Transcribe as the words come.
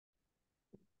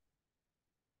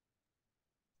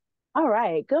All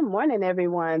right. Good morning,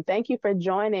 everyone. Thank you for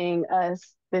joining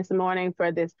us this morning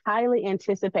for this highly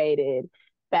anticipated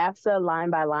FAFSA line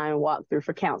by line walkthrough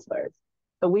for counselors.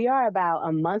 So we are about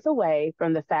a month away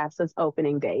from the FAFSA's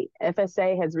opening date.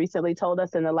 FSA has recently told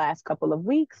us in the last couple of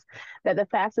weeks that the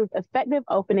FAFSA's effective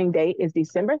opening date is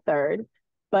December 3rd.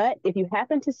 But if you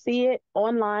happen to see it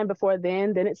online before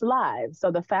then it's live. So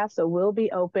the FAFSA will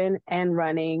be open and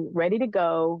running, ready to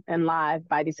go and live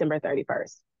by December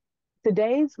 31st.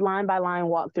 Today's line by line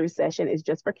walkthrough session is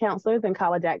just for counselors and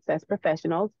college access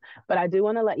professionals, but I do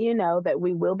want to let you know that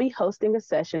we will be hosting a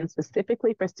session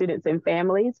specifically for students and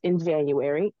families in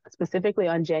January, specifically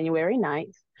on January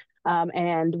 9th.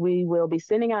 And we will be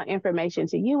sending out information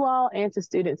to you all and to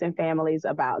students and families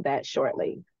about that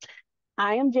shortly.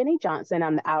 I am Jenny Johnson.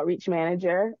 I'm the outreach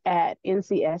manager at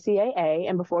NCSEAA.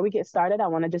 And before we get started, I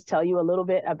want to just tell you a little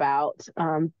bit about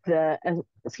the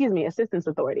Assistance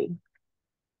Authority.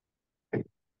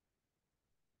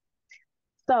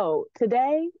 So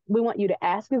today we want you to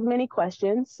ask as many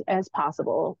questions as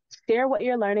possible, share what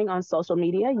you're learning on social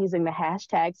media using the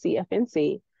hashtag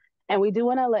CFNC. And we do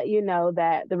want to let you know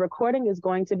that the recording is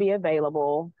going to be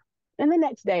available in the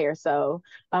next day or so.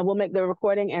 We'll make the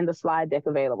recording and the slide deck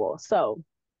available. So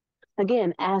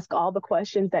again, ask all the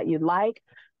questions that you'd like.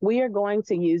 We are going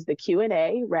to use the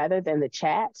Q&A rather than the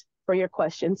chat for your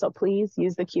questions. So please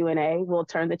use the Q&A. We'll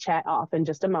turn the chat off in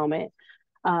just a moment.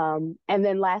 And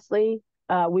then lastly,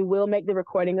 we will make the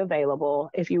recording available.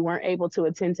 If you weren't able to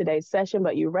attend today's session,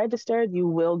 but you registered, you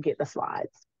will get the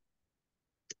slides.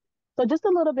 So just a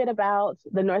little bit about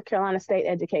the North Carolina State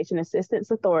Education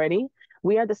Assistance Authority.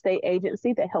 We are the state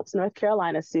agency that helps North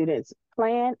Carolina students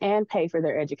plan and pay for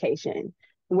their education.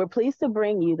 We're pleased to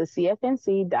bring you the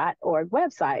CFNC.org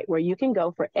website where you can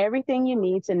go for everything you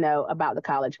need to know about the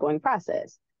college going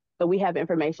process. So we have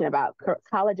information about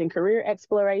college and career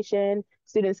exploration.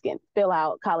 Students can fill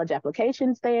out college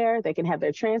applications there. They can have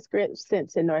their transcripts sent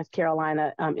to North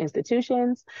Carolina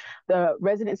institutions. The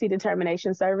residency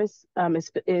determination service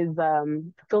is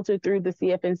filtered through the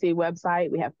CFNC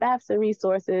website. We have FAFSA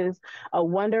resources, a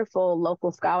wonderful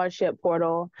local scholarship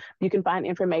portal. You can find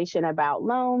information about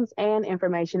loans and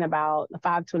information about the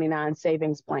 529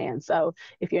 savings plan. So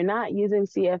if you're not using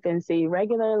CFNC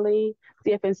regularly,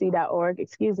 CFNC.org,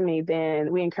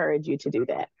 then we encourage you to do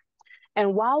that.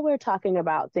 And while we're talking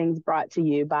about things brought to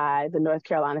you by the North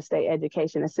Carolina State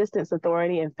Education Assistance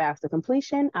Authority and FAFSA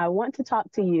completion, I want to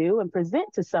talk to you and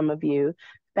present to some of you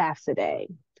FAFSA Day.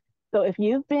 So if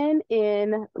you've been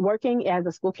working as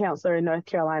a school counselor in North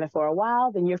Carolina for a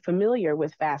while, then you're familiar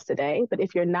with FAFSA Day. But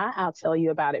if you're not, I'll tell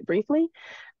you about it briefly.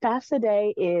 FAFSA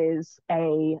Day is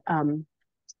a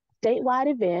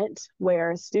statewide event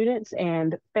where students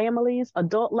and families,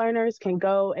 adult learners can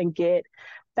go and get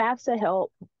FAFSA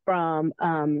help from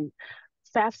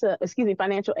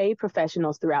financial aid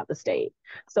professionals throughout the state.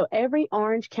 So every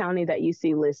Orange County that you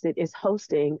see listed is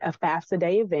hosting a FAFSA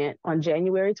Day event on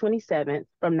January 27th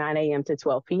from 9 a.m. to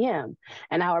 12 p.m.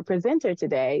 And our presenter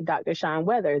today, Dr. Sean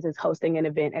Weathers, is hosting an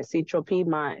event at Central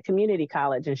Piedmont Community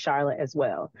College in Charlotte as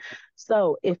well.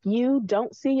 So if you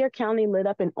don't see your county lit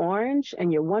up in orange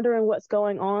and you're wondering what's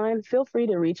going on, feel free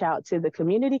to reach out to the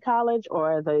community college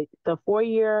or the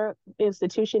four-year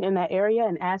institution in that area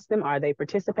and ask them, are they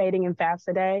participating in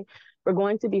FAFSA Day? We're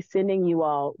going to be sending you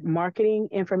all marketing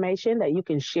information that you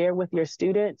can share with your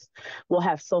students. We'll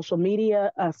have a social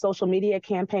media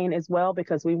campaign as well,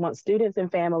 because we want students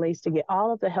and families to get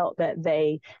all of the help that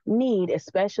they need,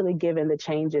 especially given the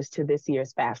changes to this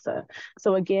year's FAFSA.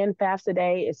 So again, FAFSA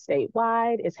Day is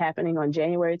statewide. It's happening on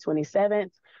January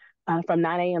 27th. From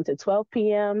 9 a.m. to 12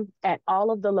 p.m. at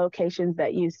all of the locations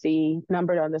that you see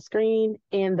numbered on the screen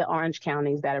in the orange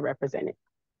counties that are represented.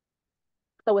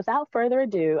 So without further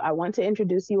ado, I want to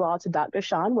introduce you all to Dr.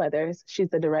 Sean Weathers. She's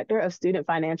the Director of Student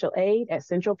Financial Aid at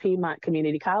Central Piedmont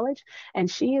Community College, and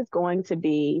she is going to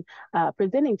be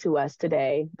presenting to us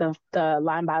today the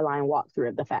line-by-line walkthrough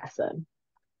of the FAFSA.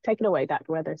 Take it away,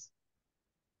 Dr. Weathers.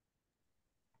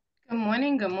 Good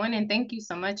morning. Good morning. Thank you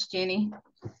so much, Jenny.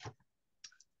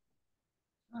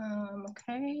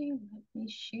 Okay, let me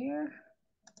share.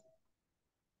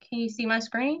 Can you see my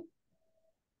screen?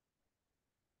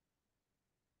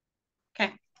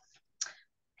 Okay.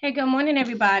 Hey, good morning,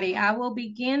 everybody. I will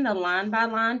begin the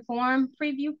line-by-line form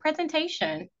preview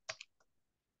presentation.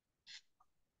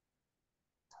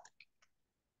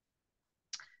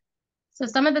 So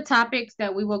some of the topics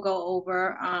that we will go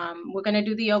over, we're going to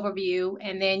do the overview,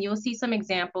 and then you'll see some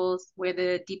examples where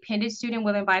the dependent student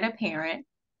will invite a parent,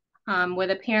 where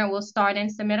the parent will start and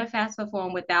submit a FAFSA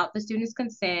form without the student's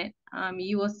consent.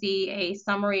 You will see a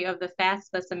summary of the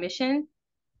FAFSA submission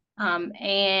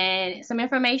and some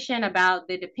information about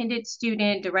the dependent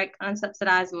student direct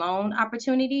unsubsidized loan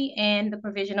opportunity and the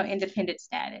provisional independent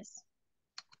status.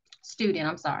 Student,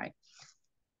 I'm sorry.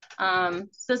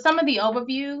 So some of the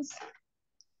overviews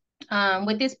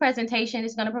with this presentation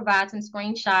is going to provide some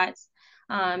screenshots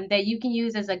that you can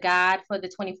use as a guide for the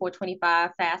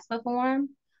 24-25 FAFSA form.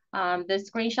 The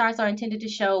screenshots are intended to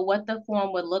show what the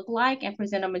form would look like and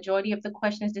present a majority of the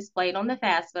questions displayed on the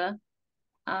FAFSA.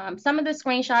 Some of the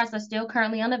screenshots are still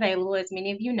currently unavailable, as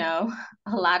many of you know.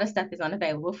 A lot of stuff is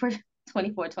unavailable for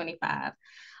 24-25.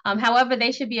 However,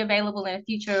 they should be available in a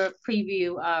future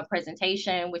preview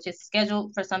presentation, which is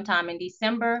scheduled for sometime in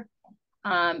December.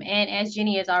 And as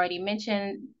Jenny has already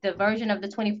mentioned, the version of the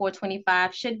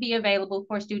 24-25 should be available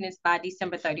for students by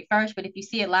December 31st, but if you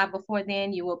see it live before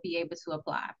then, you will be able to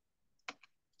apply.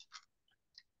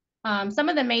 Some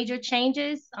of the major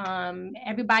changes,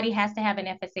 everybody has to have an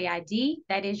FSA ID.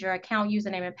 That is your account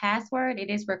username and password. It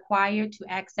is required to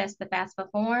access the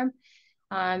FAFSA form.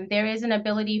 There is an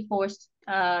ability for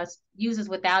users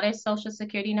without a social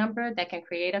security number that can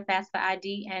create a FAFSA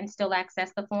ID and still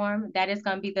access the form. That is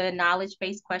going to be the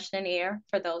knowledge-based questionnaire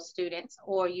for those students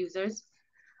or users.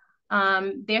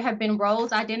 There have been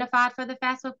roles identified for the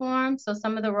FAFSA form. So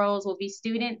some of the roles will be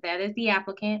student, that is the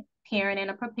applicant, parent, and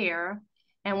a preparer.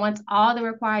 And once all the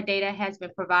required data has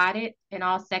been provided and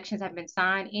all sections have been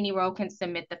signed, any role can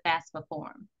submit the FAFSA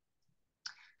form.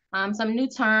 Some new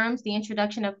terms, the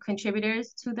introduction of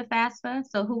contributors to the FAFSA.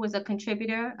 So who is a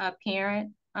contributor, a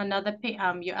parent,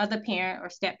 your other parent or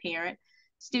step parent,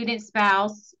 student,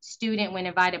 spouse, student when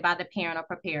invited by the parent or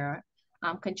preparer.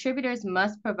 Contributors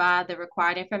must provide the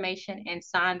required information and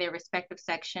sign their respective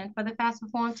section for the FAFSA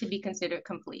form to be considered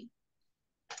complete.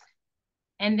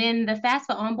 And then the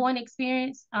FAFSA onboarding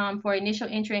experience for initial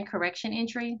entry and correction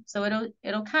entry. So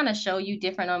it'll kind of show you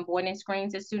different onboarding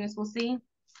screens that students will see.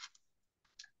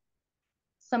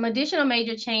 Some additional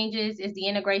major changes is the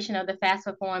integration of the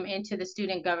FAFSA form into the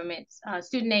student government's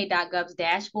studentaid.gov's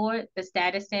dashboard, the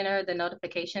status center, the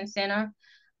notification center.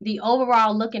 The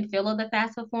overall look and feel of the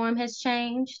FAFSA form has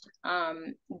changed.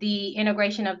 The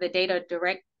integration of the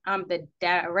direct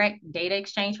data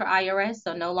exchange for IRS,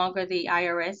 so no longer the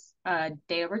IRS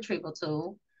data retrieval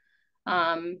tool.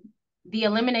 The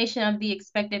elimination of the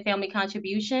expected family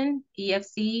contribution,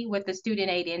 EFC, with the student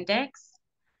aid index.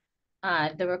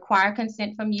 The required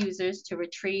consent from users to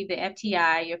retrieve the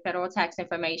FTI, your federal tax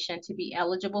information, to be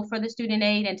eligible for the student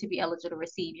aid and to be eligible to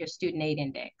receive your student aid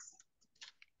index.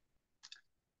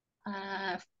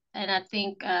 And I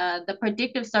think the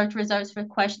predictive search results for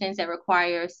questions that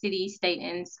require city, state,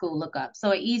 and school lookup.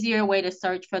 So an easier way to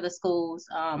search for the schools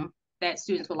that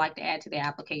students would like to add to their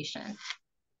application.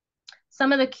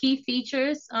 Some of the key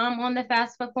features on the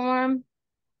FAFSA form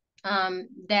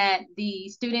that the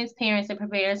students, parents, and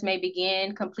preparers may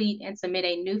begin, complete, and submit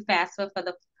a new FAFSA for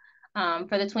the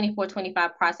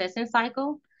 24-25 processing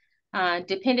cycle.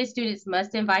 Dependent students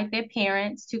must invite their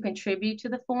parents to contribute to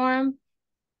the form.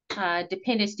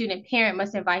 Dependent student parent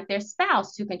must invite their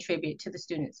spouse to contribute to the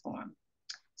student's form.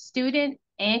 Student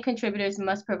and contributors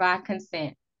must provide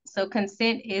consent. So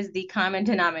consent is the common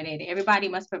denominator. Everybody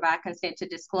must provide consent to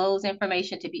disclose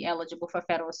information to be eligible for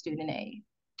federal student aid.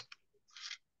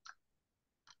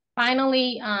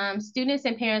 Finally, students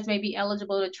and parents may be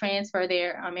eligible to transfer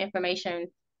their information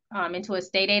into a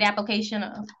state aid application.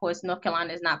 Of course, North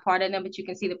Carolina is not part of them, but you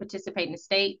can see the participating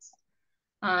states.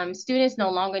 Students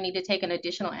no longer need to take an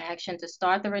additional action to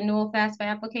start the renewal FAFSA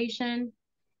application.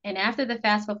 And after the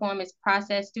FAFSA form is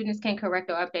processed, students can correct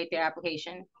or update their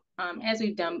application, as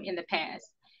we've done in the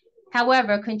past.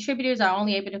 However, contributors are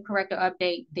only able to correct or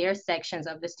update their sections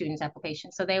of the student's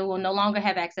application. So they will no longer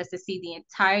have access to see the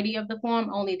entirety of the form,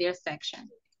 only their section.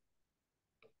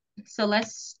 So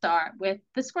let's start with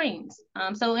the screens.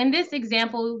 So in this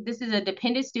example, this is a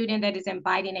dependent student that is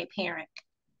inviting a parent.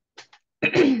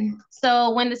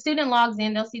 So when the student logs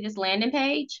in, they'll see this landing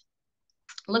page.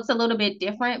 Looks a little bit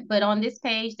different, but on this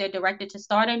page, they're directed to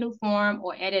start a new form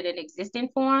or edit an existing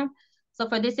form. So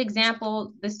for this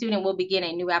example, the student will begin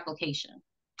a new application.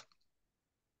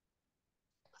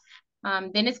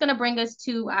 Then it's going to bring us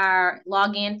to our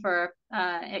login for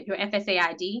your FSA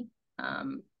ID.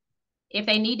 If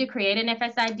they need to create an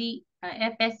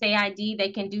FSA ID,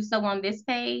 they can do so on this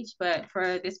page, but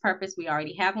for this purpose, we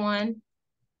already have one.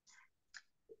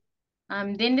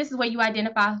 Then this is where you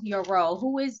identify your role.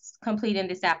 Who is completing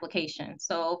this application?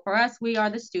 So for us, we are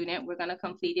the student. We're going to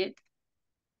complete it.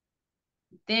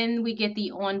 Then we get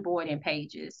the onboarding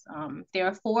pages. There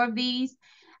are 4 of these.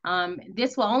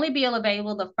 This will only be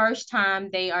available the first time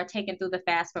they are taken through the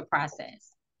FAFSA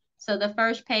process. So the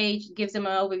first page gives them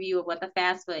an overview of what the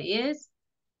FAFSA is.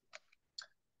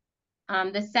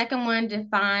 The second one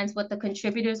defines what the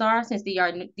contributors are, since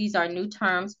these are new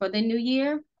terms for the new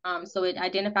year. So it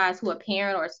identifies who a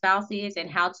parent or a spouse is and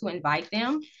how to invite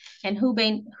them, and who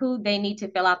they need to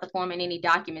fill out the form and any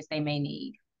documents they may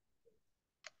need.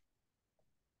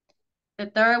 The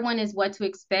third one is what to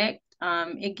expect.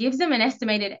 It gives them an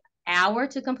estimated hour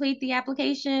to complete the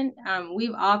application.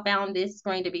 We've all found this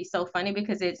going to be so funny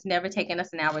because it's never taken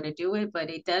us an hour to do it, but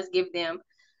it does give them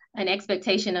an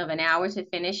expectation of an hour to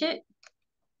finish it.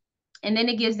 And then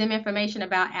it gives them information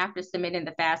about after submitting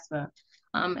the FAFSA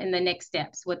and the next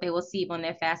steps, what they will see on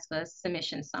their FAFSA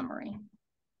submission summary.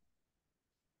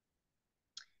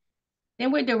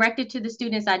 Then we're directed to the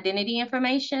student's identity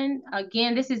information.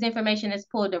 Again, this is information that's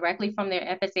pulled directly from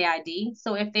their FSA ID.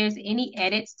 So if there's any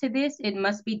edits to this, it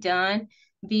must be done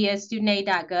via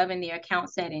studentaid.gov in their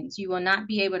account settings. You will not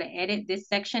be able to edit this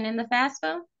section in the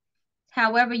FAFSA.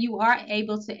 However, you are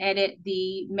able to edit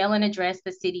the mailing address,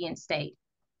 the city, and state.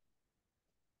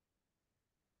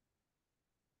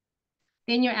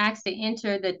 Then you're asked to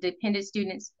enter the dependent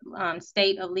student's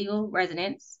state of legal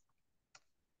residence.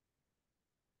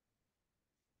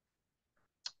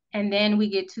 And then we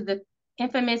get to the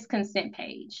infamous consent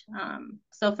page.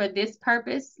 So for this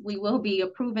purpose, we will be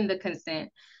approving the consent.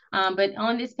 But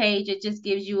on this page, it just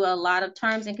gives you a lot of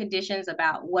terms and conditions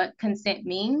about what consent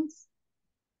means.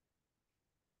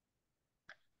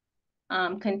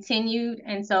 Continued,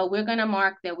 and so we're gonna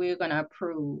mark that we're gonna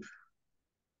approve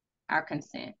our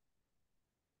consent.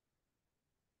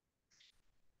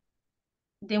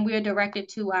 Then we're directed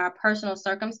to our personal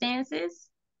circumstances.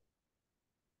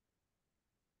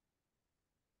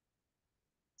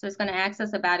 So it's gonna ask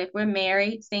us about if we're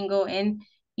married, single, and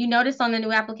you notice on the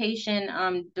new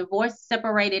application, divorce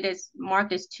separated is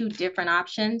marked as two different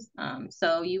options.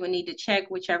 So you would need to check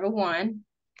whichever one.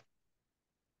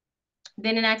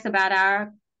 Then it asks about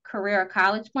our career or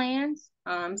college plans.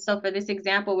 So for this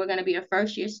example, we're gonna be a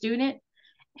first-year student,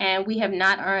 and we have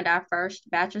not earned our first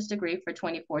bachelor's degree for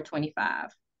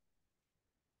 24-25.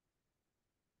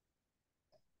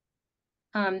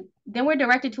 Then we're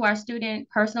directed to our student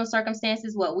personal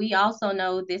circumstances. What we also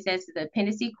know this as the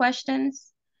dependency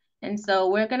questions. And so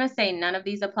we're gonna say none of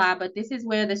these apply, but this is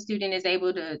where the student is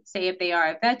able to say if they are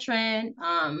a veteran,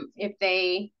 if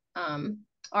they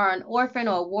are an orphan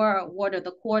or ward of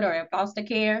the court or in foster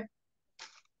care.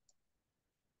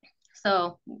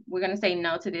 So we're gonna say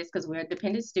no to this because we're a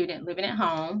dependent student living at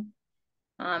home.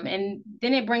 And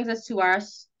then it brings us to our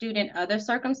student other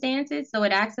circumstances. So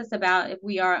it asks us about if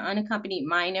we are unaccompanied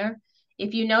minor.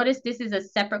 If you notice, this is a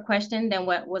separate question than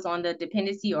what was on the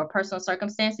dependency or personal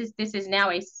circumstances. This is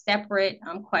now a separate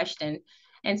question.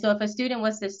 And so if a student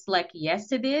was to select yes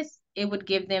to this, it would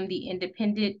give them the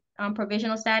independent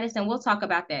provisional status. And we'll talk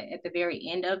about that at the very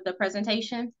end of the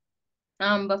presentation.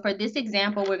 But for this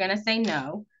example, we're gonna say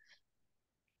no.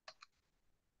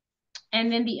 And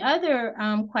then the other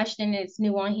question that's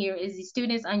new on here is the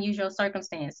student's unusual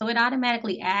circumstance. So it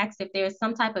automatically asks if there's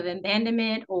some type of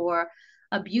abandonment or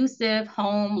abusive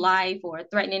home life or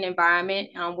threatening environment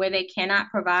where they cannot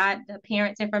provide the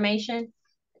parent's information.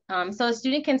 So a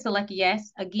student can select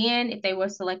yes. Again, if they were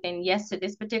selecting yes to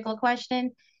this particular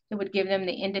question, it would give them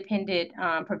the independent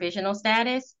provisional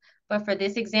status. But for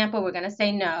this example, we're gonna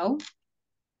say no.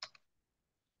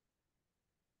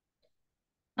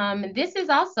 This is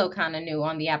also kind of new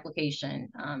on the application.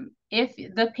 If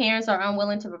the parents are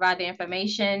unwilling to provide the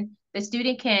information, the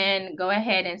student can go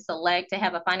ahead and select to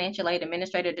have a financial aid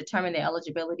administrator determine the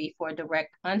eligibility for a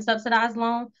direct unsubsidized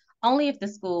loan, only if the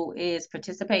school is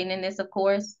participating in this, of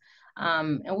course.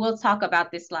 And we'll talk about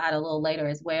this slide a little later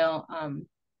as well.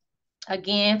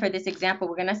 Again, for this example,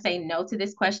 we're gonna say no to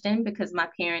this question because my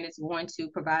parent is going to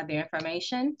provide their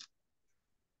information.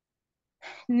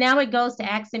 Now it goes to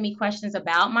asking me questions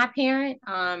about my parent.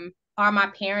 Are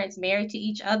my parents married to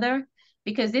each other?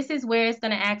 Because this is where it's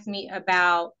going to ask me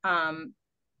about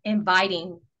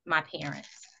inviting my parents.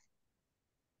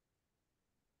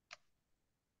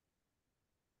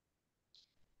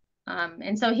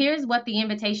 And so here's what the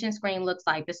invitation screen looks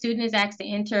like. The student is asked to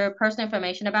enter personal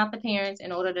information about the parents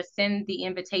in order to send the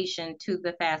invitation to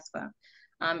the FAFSA.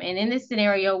 And in this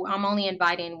scenario, I'm only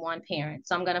inviting one parent.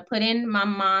 So I'm gonna put in my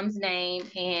mom's name,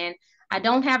 and I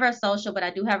don't have her social, but I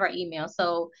do have her email.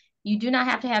 So you do not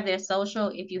have to have their social.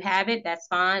 If you have it, that's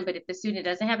fine. But if the student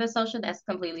doesn't have their social, that's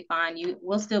completely fine. You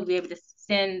will still be able to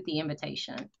send the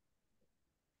invitation.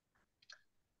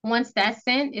 Once that's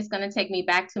sent, it's gonna take me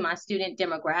back to my student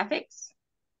demographics.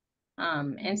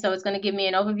 And so it's gonna give me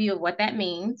an overview of what that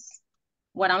means,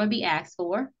 what I'm gonna be asked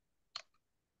for.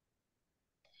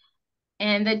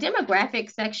 And the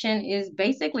demographic section is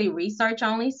basically research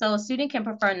only. So a student can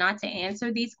prefer not to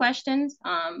answer these questions.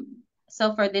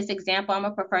 So for this example, I'm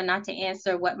gonna prefer not to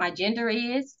answer what my gender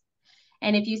is.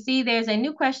 And if you see there's a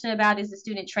new question about is the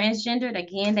student transgendered,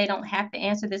 again, they don't have to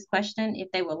answer this question.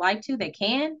 If they would like to, they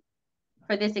can.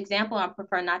 For this example, I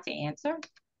prefer not to answer.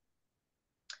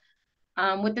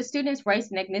 With the student's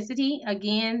race and ethnicity,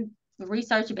 again,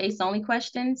 research-based only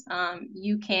questions,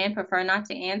 you can prefer not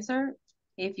to answer.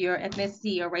 If your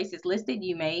ethnicity or race is listed,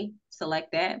 you may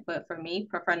select that, but for me,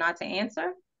 prefer not to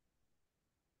answer.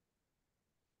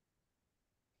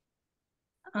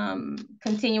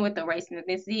 Continue with the race and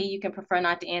ethnicity. You can prefer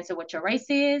not to answer what your race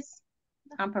is.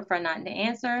 I prefer not to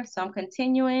answer, so I'm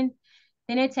continuing.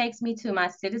 Then it takes me to my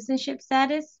citizenship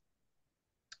status.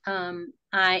 You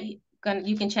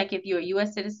can check if you're a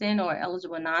U.S. citizen or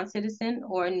eligible non-citizen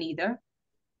or neither.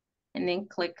 And then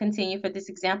click continue. For this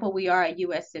example, we are a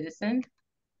U.S. citizen.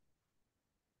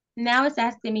 Now it's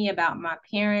asking me about my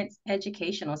parents'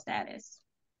 educational status.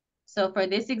 So for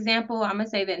this example, I'm gonna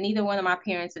say that neither one of my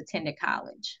parents attended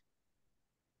college.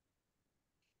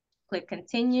 Click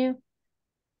continue.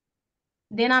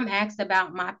 Then I'm asked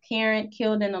about my parent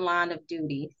killed in the line of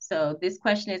duty. So this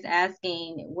question is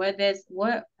asking what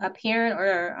a parent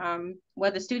or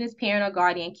whether student's parent or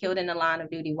guardian killed in the line of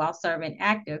duty while serving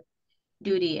active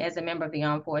duty as a member of the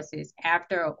armed forces on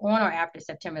or after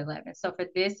September 11th. So for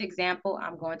this example,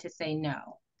 I'm going to say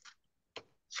no.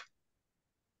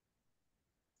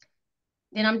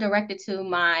 Then I'm directed to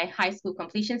my high school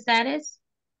completion status.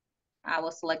 I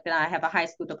will select that I have a high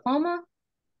school diploma.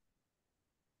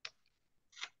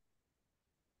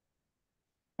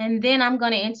 And then I'm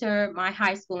going to enter my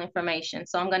high school information.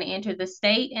 So I'm going to enter the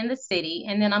state and the city,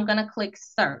 and then I'm going to click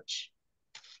search.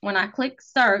 When I click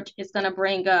search, it's going to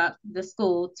bring up the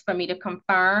school for me to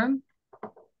confirm,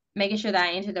 making sure that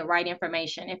I enter the right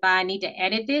information. If I need to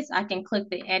edit this, I can click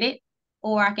the edit,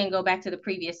 or I can go back to the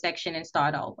previous section and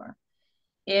start over.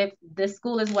 If the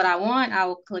school is what I want, I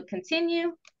will click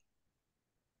continue.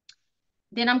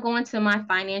 Then I'm going to my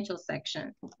financial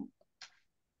section.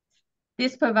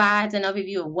 This provides an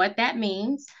overview of what that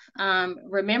means.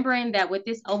 Remembering that with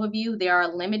this overview, there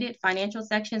are limited financial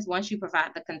sections once you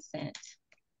provide the consent.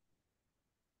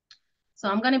 So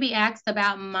I'm going to be asked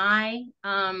about my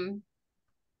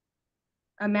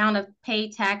amount of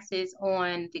paid taxes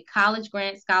on the college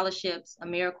grant, scholarships,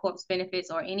 AmeriCorps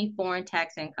benefits, or any foreign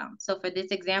tax income. So for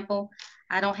this example,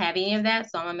 I don't have any of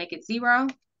that, so I'm going to make it 0.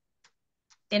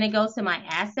 Then it goes to my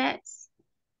assets.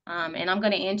 And I'm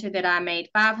going to enter that I made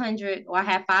 $500 or I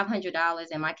have $500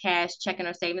 in my cash, checking,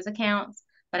 or savings accounts,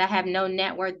 but I have no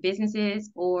net worth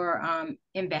businesses or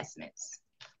investments.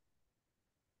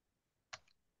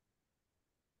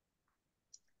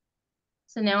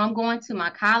 So now I'm going to my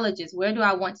colleges. Where do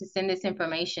I want to send this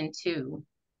information to?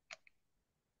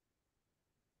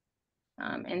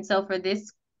 And so for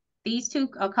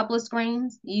a couple of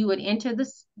screens, you would enter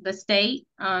the state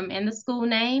and the school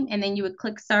name, and then you would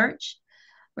click search.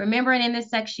 Remembering in this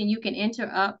section, you can enter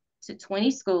up to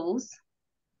 20 schools.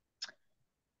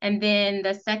 And then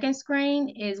the second screen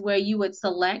is where you would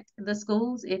select the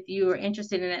schools if you are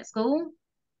interested in that school.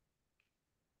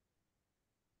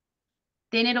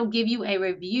 Then it'll give you a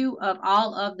review of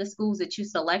all of the schools that you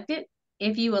selected.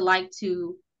 If you would like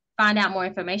to find out more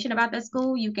information about that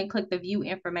school, you can click the view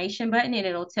information button, and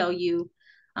it'll tell you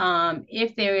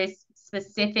if there is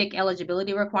specific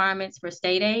eligibility requirements for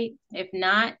state aid. If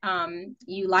not,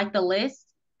 you like the list,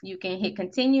 you can hit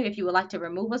continue. If you would like to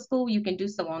remove a school, you can do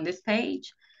so on this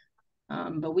page.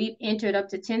 But we've entered up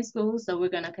to 10 schools, so we're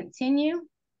going to continue.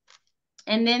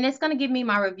 And then it's going to give me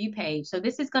my review page. So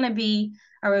this is going to be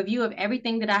a review of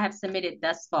everything that I have submitted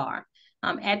thus far.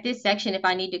 At this section, if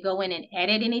I need to go in and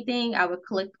edit anything, I would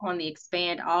click on the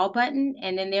expand all button,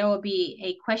 and then there will be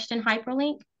a question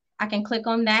hyperlink. I can click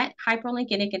on that hyperlink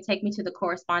and it can take me to the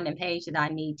corresponding page that I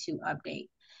need to update.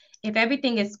 If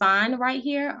everything is fine right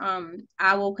here,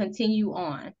 I will continue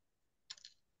on.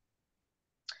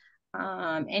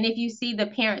 And if you see the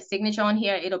parent signature on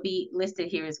here, it'll be listed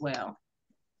here as well.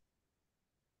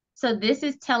 So this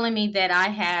is telling me that I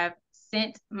have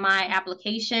sent my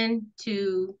application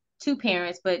to 2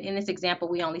 parents, but in this example,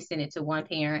 we only sent it to 1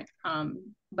 parent.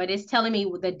 But it's telling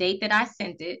me the date that I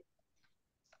sent it.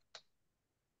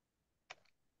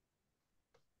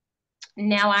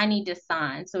 Now I need to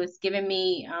sign. So it's giving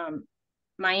me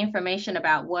my information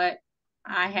about what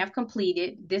I have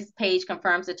completed. This page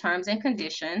confirms the terms and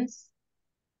conditions.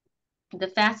 The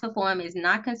FAFSA form is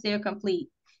not considered complete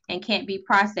and can't be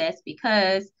processed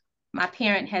because my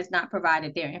parent has not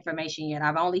provided their information yet.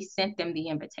 I've only sent them the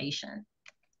invitation.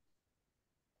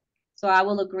 So I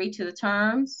will agree to the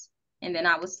terms. and then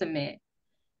I would submit.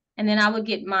 And then I would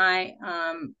get my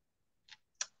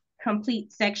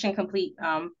complete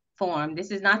form.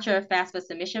 This is not your FAFSA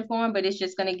submission form, but it's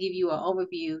just going to give you an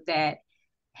overview that,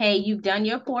 hey, you've done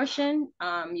your portion,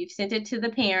 you've sent it to the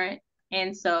parent,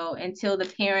 and so until the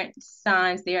parent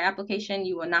signs their application,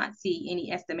 you will not see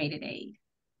any estimated aid.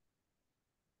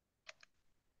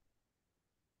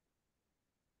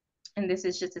 And this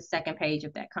is just the second page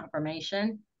of that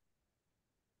confirmation,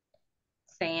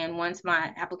 saying once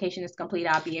my application is complete,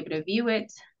 I'll be able to view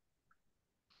it.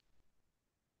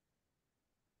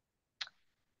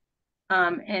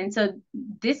 And so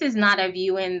this is not a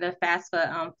view in the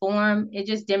FAFSA form. It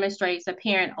just demonstrates a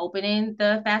parent opening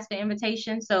the FAFSA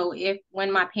invitation. So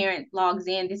when my parent logs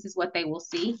in, this is what they will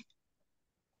see,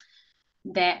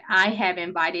 that I have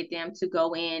invited them to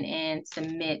go in and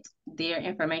submit their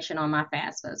information on my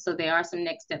FAFSA. So there are some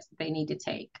next steps that they need to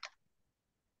take.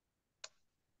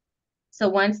 So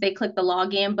once they click the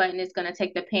login button, it's going to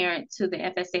take the parent to the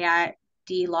FSAID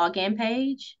login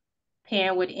page.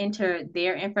 Parent would enter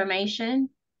their information.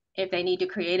 If they need to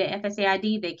create an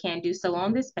FSAID, they can do so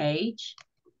on this page.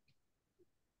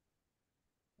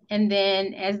 And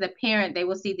then as the parent, they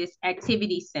will see this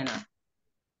activity center.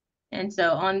 And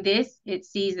so on this, it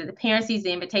sees that the parent sees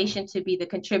the invitation to be the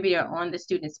contributor on the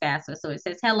student's FAFSA. So it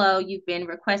says, hello, you've been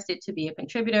requested to be a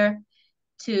contributor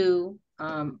to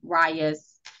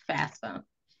Raya's FAFSA.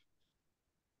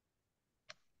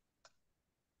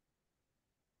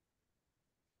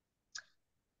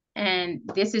 And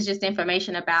this is just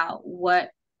information about what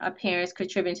a parent's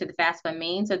contributing to the FAFSA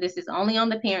means. So this is only on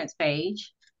the parents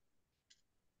page.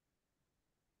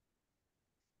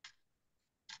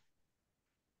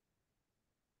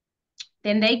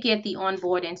 Then they get the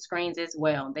onboarding screens as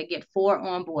well. They get 4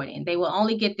 onboarding. They will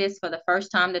only get this for the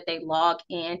first time that they log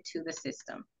into the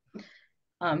system.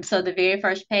 So the very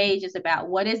first page is about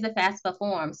what is the FAFSA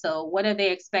form? So what are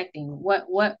they expecting?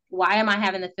 Why am I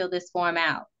having to fill this form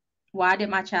out? Why did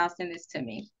my child send this to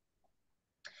me?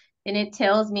 Then it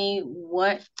tells me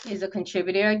what is a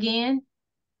contributor again,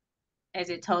 as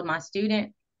it told my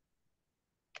student.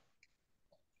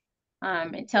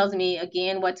 It tells me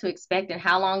again what to expect and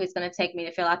how long it's going to take me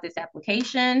to fill out this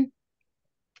application.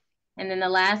 And then the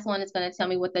last one is going to tell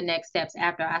me what the next steps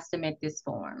after I submit this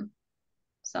form.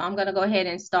 So I'm going to go ahead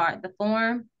and start the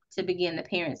form to begin the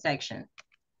parent section.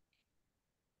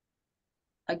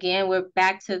 Again, we're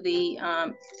back to the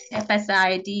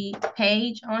FSAID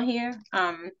page on here.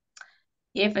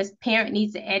 If a parent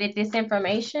needs to edit this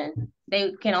information,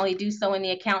 they can only do so in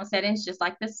the account settings, just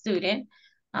like the student.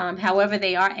 However,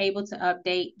 they are able to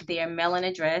update their mailing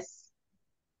address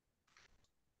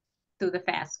through the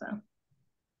FAFSA.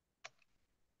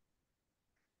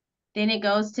 Then it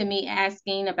goes to me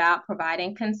asking about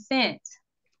providing consent.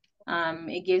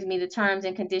 It gives me the terms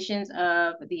and conditions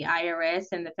of the IRS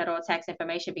and the federal tax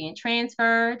information being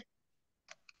transferred.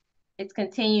 It's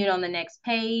continued on the next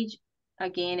page.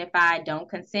 Again, if I don't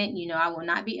consent, I will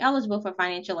not be eligible for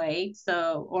financial aid.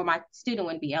 Or my student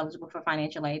wouldn't be eligible for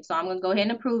financial aid. So I'm going to go ahead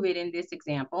and approve it in this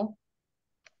example.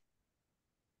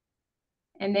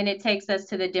 And then it takes us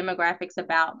to the demographics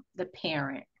about the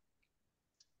parent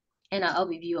and an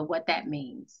overview of what that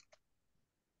means.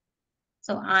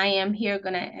 So I am here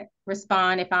going to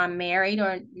respond if I'm married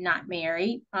or not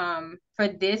married. For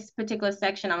this particular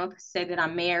section, I'm going to say that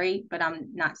I'm married, but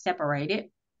I'm not separated.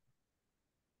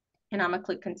 And I'm going to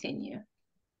click continue.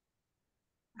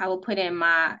 I will put in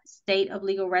my state of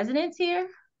legal residence here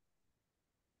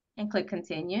and click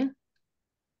continue.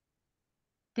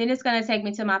 Then it's going to take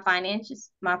me to my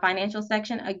financial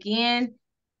section. Again,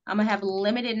 I'm going to have a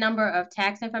limited number of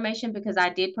tax information because I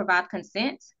did provide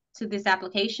consent to this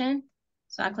application.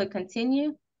 So I click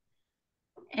continue.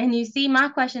 And you see my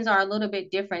questions are a little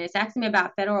bit different. It's asking me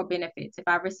about federal benefits, if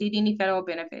I've received any federal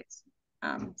benefits.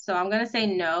 So I'm going to say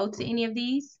no to any of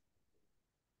these.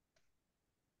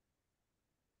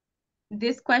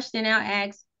 This question now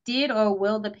asks, did or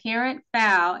will the parent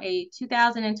file a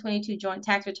 2022 joint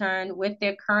tax return with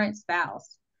their current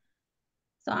spouse?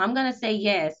 So I'm going to say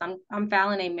yes. I'm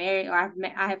filing a married, or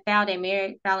I have filed a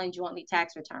married filing jointly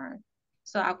tax return.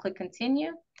 So I'll click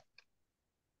continue.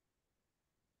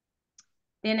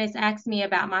 Then it's asked me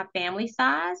about my family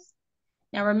size.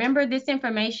 Now remember, this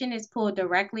information is pulled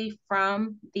directly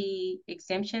from the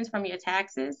exemptions from your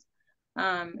taxes.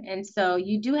 And so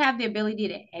you do have the ability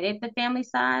to edit the family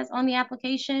size on the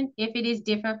application if it is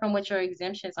different from what your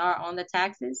exemptions are on the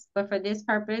taxes. But for this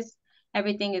purpose,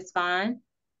 everything is fine.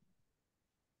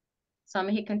 So I'm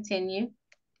gonna hit continue.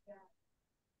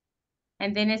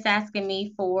 And then it's asking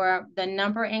me for the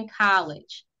number in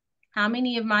college. How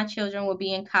many of my children will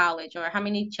be in college, or how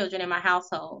many children in my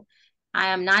household? I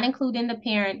am not including the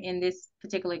parent in this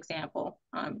particular example,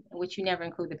 which you never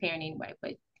include the parent anyway,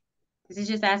 but this is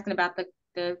just asking about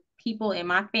the people in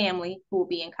my family who will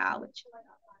be in college.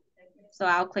 So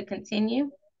I'll click continue.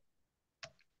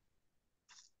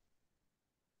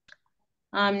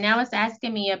 Now it's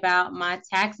asking me about my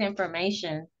tax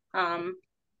information,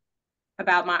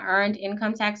 about my earned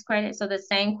income tax credit. So the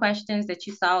same questions that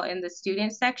you saw in the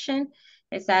student section,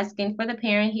 it's asking for the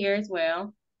parent here as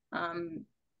well.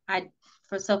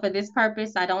 So for this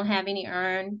purpose, I don't have any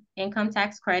earned income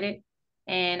tax credit,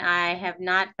 and I have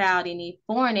not filed any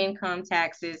foreign income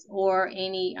taxes or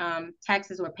any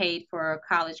taxes were paid for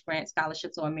college grant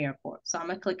scholarships or AmeriCorps. So I'm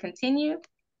gonna click continue. It's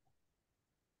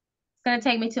gonna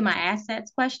take me to my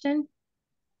assets question.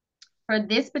 For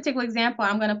this particular example,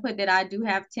 I'm gonna put that I do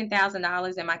have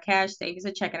 $10,000 in my cash savings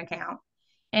or checking account,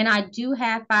 and I do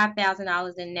have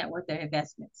 $5,000 in net worth of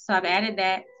investments. So I've added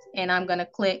that, and I'm gonna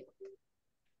click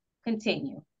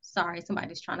continue. Sorry,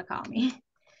 somebody's trying to call me.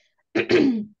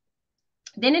 Then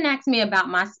it asks me about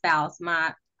my spouse,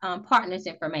 my partner's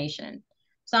information.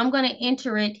 So I'm going to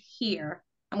enter it here.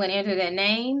 I'm going to enter their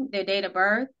name, their date of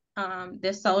birth,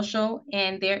 their social,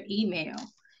 and their email.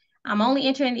 I'm only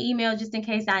entering the email just in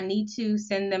case I need to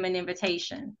send them an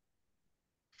invitation.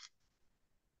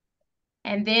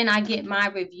 And then I get my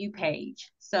review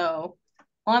page. So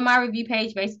on my review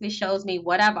page basically shows me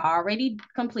what I've already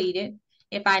completed.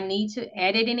 If I need to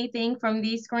edit anything from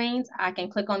these screens, I can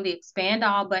click on the expand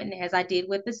all button as I did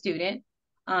with the student,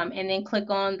 and then click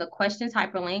on the questions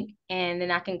hyperlink, and then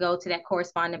I can go to that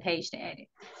corresponding page to edit.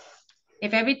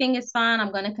 If everything is fine,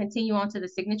 I'm going to continue on to the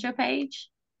signature page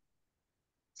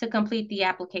to complete the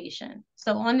application.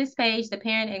 So on this page, the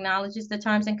parent acknowledges the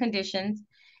terms and conditions.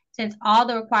 Since all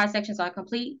the required sections are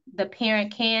complete, the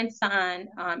parent can sign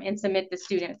and submit the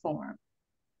student form.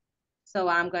 So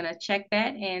I'm going to check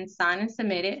that and sign and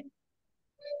submit it.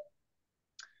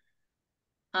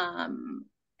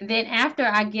 Then after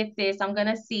I get this, I'm going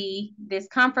to see this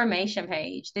confirmation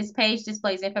page. This page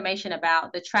displays information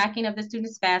about the tracking of the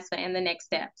student's FAFSA and the next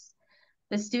steps.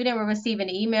 The student will receive an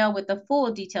email with the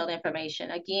full detailed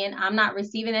information. Again, I'm not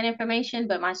receiving that information,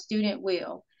 but my student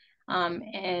will.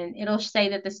 And it'll say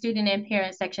that the student and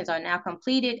parent sections are now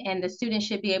completed, and the student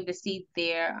should be able to see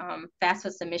their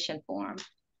FAFSA submission form.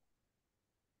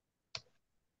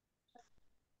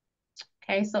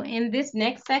 Okay, so in this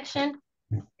next section,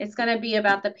 it's going to be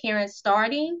about the parent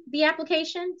starting the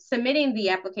application, submitting the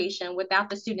application without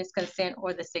the student's consent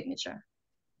or the signature.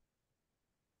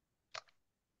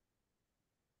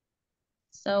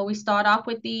 So we start off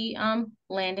with the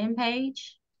landing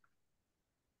page.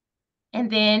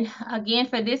 And then again,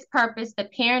 for this purpose, the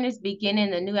parent is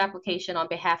beginning the new application on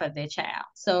behalf of their child.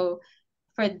 So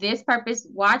for this purpose,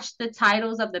 watch the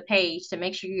titles of the page to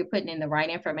make sure you're putting in the right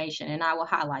information, and I will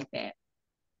highlight that.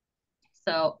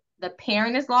 So the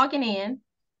parent is logging in.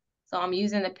 So I'm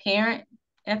using the parent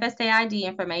FSA ID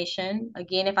information.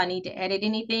 Again, if I need to edit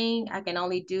anything, I can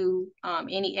only do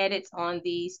any edits on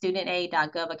the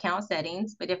studentaid.gov account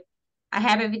settings. But if I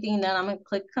have everything done, I'm going to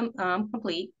click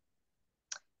complete.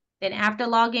 Then after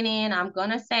logging in, I'm going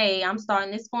to say I'm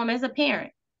starting this form as a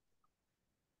parent.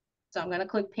 So I'm going to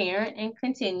click parent and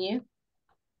continue.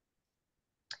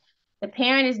 The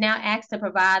parent is now asked to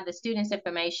provide the student's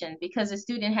information because the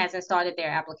student hasn't started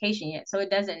their application yet. So it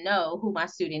doesn't know who my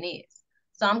student is.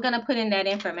 So I'm going to put in that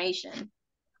information.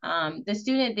 The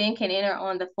student then can enter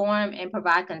on the form and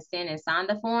provide consent and sign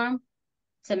the form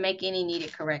to make any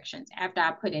needed corrections after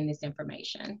I put in this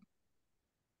information.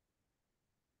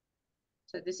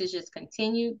 So this is just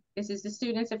continue. This is the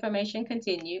student's information,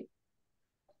 continue.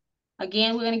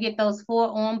 Again, we're going to get those 4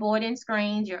 onboarding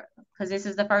screens because this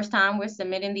is the first time we're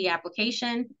submitting the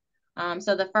application.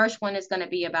 So the first one is going to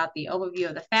be about the overview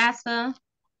of the FAFSA.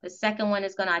 The second one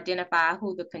is going to identify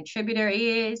who the contributor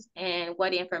is and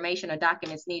what information or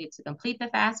documents needed to complete the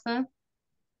FAFSA.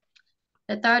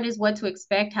 The third is what to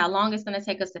expect, how long it's going to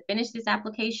take us to finish this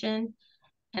application.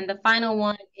 And the final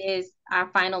one is our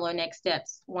final or next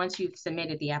steps once you've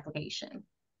submitted the application.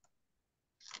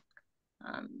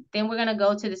 Then we're going to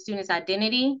go to the student's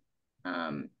identity.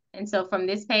 And so from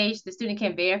this page, the student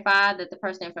can verify that the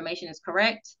personal information is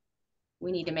correct.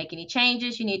 We need to make any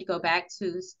changes. You need to go back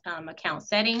to account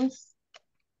settings,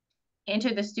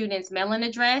 enter the student's mailing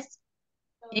address.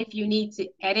 If you need to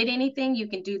edit anything, you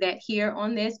can do that here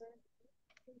on this.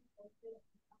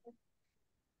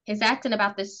 It's asking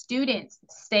about the student's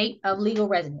state of legal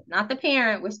residence, not the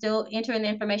parent. We're still entering the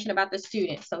information about the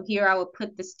student. So here I will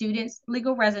put the student's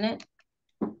legal resident.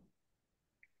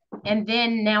 And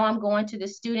then now I'm going to the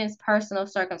student's personal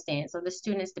circumstance, so the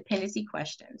student's dependency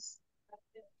questions.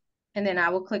 And then I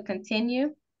will click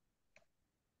continue.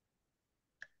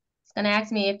 It's going to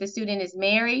ask me if the student is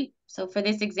married. So for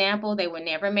this example, they were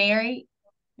never married.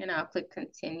 And I'll click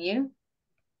continue.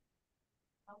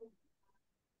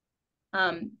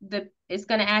 It's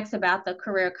going to ask about the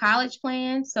career college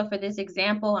plan. So for this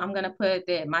example, I'm going to put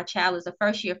that my child is a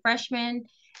first-year freshman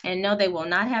and no, they will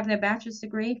not have their bachelor's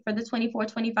degree for the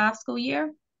 24-25 school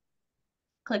year.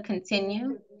 Click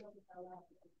continue.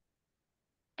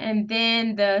 And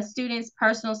then the student's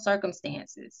personal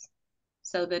circumstances.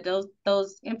 So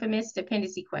those infamous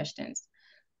dependency questions.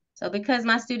 So because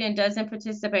my student doesn't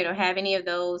participate or have any of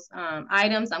those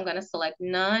items, I'm going to select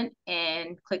none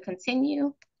and click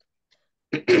continue.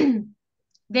 Then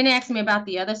it asks me about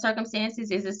the other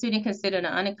circumstances. Is the student considered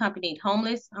an unaccompanied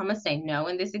homeless? I'm going to say no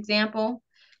in this example.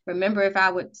 Remember, if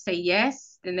I would say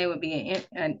yes, then they would be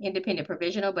an independent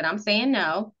provisional, but I'm saying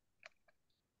no.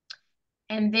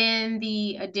 And then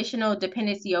the additional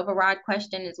dependency override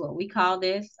question is what we call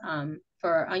this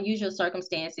for unusual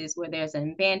circumstances where there's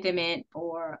an abandonment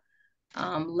or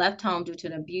left home due to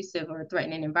an abusive or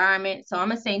threatening environment. So I'm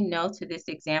going to say no to this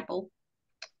example.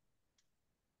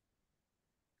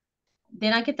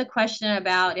 Then I get the question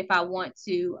about if I want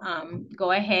to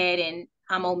go ahead and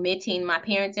I'm omitting my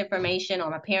parents' information or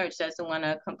my parents doesn't want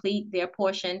to complete their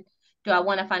portion. Do I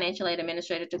want a financial aid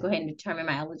administrator to go ahead and determine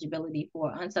my eligibility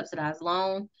for unsubsidized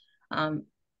loan?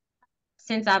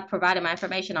 Since I've provided my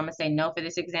information, I'm going to say no for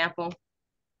this example.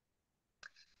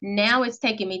 Now it's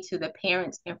taking me to the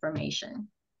parents' information.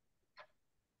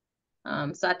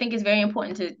 So I think it's very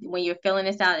important to, when you're filling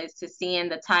this out, is to seeing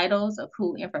the titles of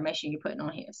who information you're putting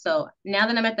on here. So now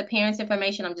that I'm at the parents'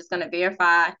 information, I'm just going to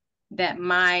verify that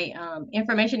my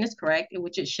information is correct,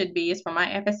 which it should be, is for my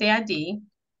FSA ID.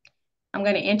 I'm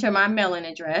going to enter my mailing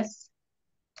address.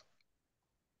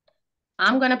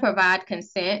 I'm going to provide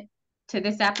consent to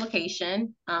this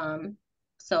application.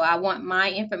 So I want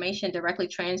my information directly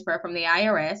transferred from the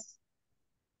IRS.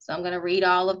 So I'm going to read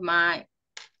all of my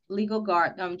legal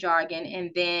jargon,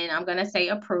 and then I'm going to say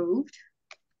approved.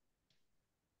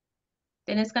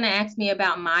 Then it's going to ask me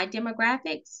about my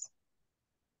demographics.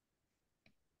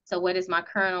 So what is my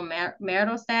current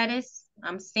marital status?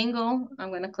 I'm single. I'm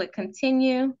going to click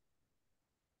continue.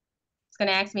 It's going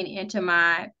to ask me to enter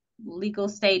my legal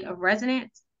state of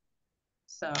residence.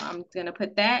 So I'm going to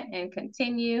put that and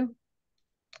continue.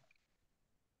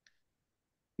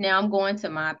 Now I'm going to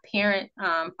my parent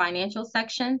financial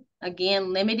section.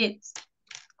 Again, limited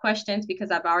questions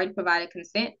because I've already provided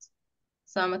consent.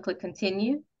 So I'm going to click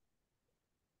continue.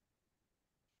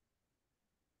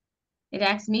 It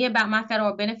asks me about my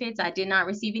federal benefits. I did not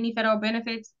receive any federal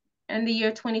benefits in the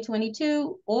year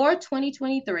 2022 or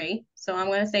 2023. So I'm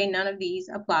going to say none of these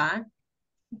apply.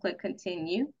 Click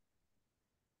continue.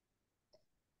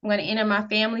 I'm going to enter my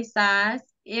family size.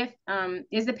 If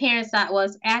is the parent size, well,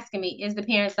 it's asking me, is the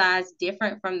parent size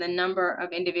different from the number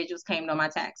of individuals claimed on my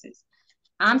taxes?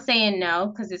 I'm saying no,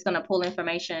 because it's going to pull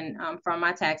information from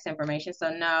my tax information. So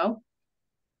no.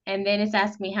 And then it's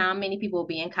asking me how many people will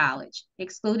be in college,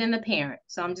 excluding the parent.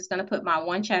 So I'm just going to put my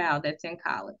one child that's in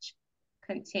college.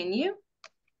 Continue.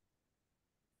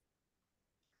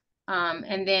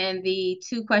 And then the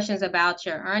two questions about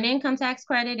your earned income tax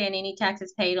credit and any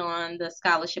taxes paid on the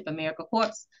Scholarship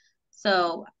AmeriCorps.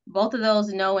 So both of those,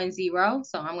 no and zero.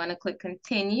 So I'm going to click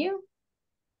continue.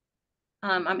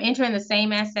 I'm entering the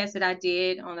same assets that I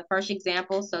did on the first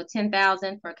example. So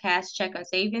 10,000 for cash, check, or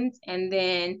savings. And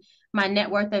then my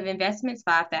net worth of investments,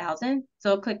 5,000.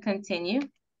 So I'll click continue.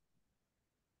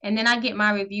 And then I get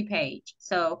my review page.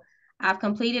 So I've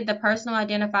completed the personal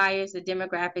identifiers, the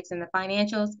demographics, and the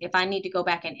financials. If I need to go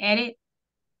back and edit,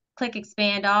 click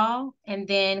expand all, and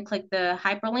then click the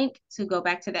hyperlink to go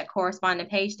back to that corresponding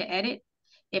page to edit.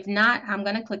 If not, I'm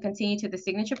going to click continue to the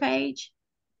signature page.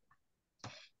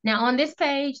 Now on this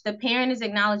page, the parent is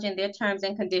acknowledging their terms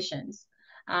and conditions.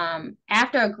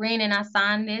 After agreeing and I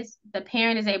sign this, the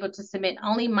parent is able to submit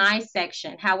only my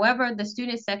section. However, the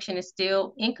student section is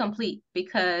still incomplete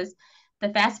because the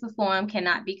FAFSA form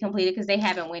cannot be completed because they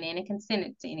haven't went in and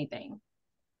consented to anything.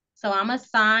 So I'm going to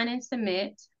sign and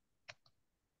submit.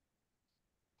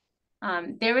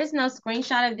 There is no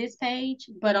screenshot of this page,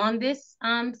 but on this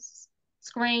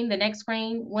screen, the next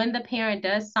screen, when the parent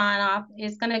does sign off,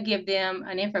 it's going to give them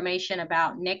an information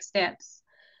about next steps.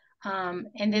 And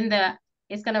then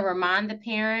it's going to remind the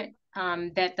parent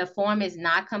that the form is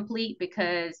not complete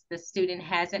because the student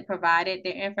hasn't provided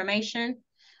their information.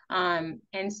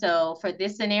 And so for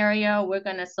this scenario, we're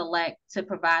going to select to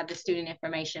provide the student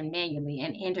information manually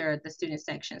and enter the student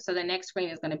section. So the next screen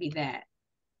is going to be that.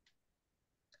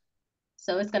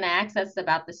 So it's going to ask us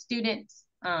about the students'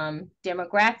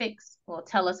 demographics. Will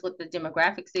tell us what the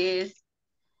demographics is.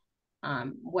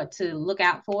 what to look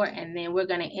out for, and then we're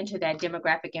going to enter that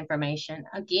demographic information.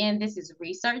 Again, this is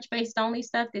research-based only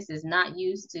stuff. This is not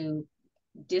used to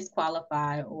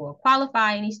disqualify or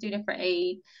qualify any student for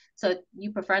aid. So if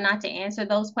you prefer not to answer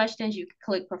those questions, you can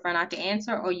click prefer not to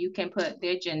answer, or you can put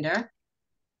their gender.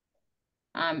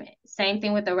 Same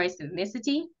thing with the race and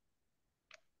ethnicity.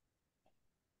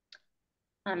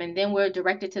 And then we're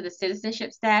directed to the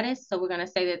citizenship status. So we're going to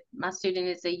say that my student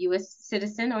is a U.S.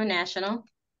 citizen or national.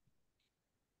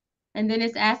 And then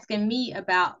it's asking me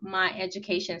about my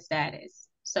education status.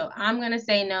 So I'm going to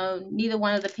say no, neither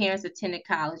one of the parents attended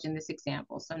college in this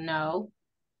example. So no,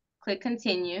 click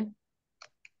continue.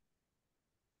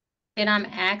 Then I'm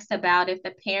asked about if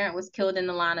the parent was killed in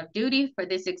the line of duty. For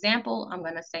this example, I'm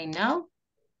going to say no.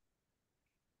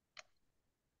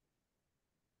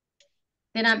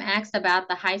 Then I'm asked about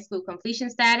the high school completion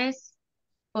status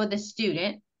for the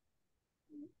student.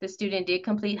 The student did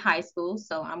complete high school,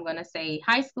 so I'm going to say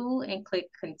high school and click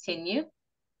continue.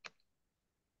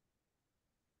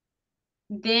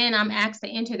 Then I'm asked to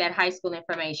enter that high school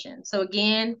information. So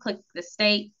again, click the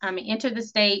state, enter the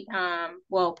state,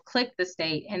 click the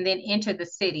state and then enter the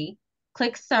city.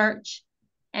 Click search,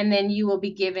 and then you will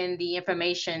be given the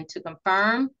information to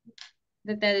confirm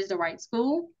that that is the right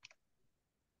school.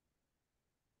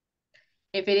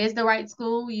 If it is the right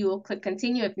school, you will click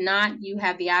continue. If not, you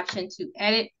have the option to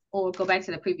edit or go back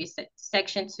to the previous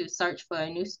section to search for a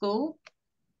new school.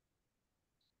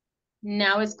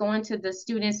 Now it's going to the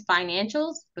student's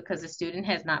financials because the student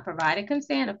has not provided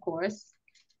consent, of course.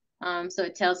 So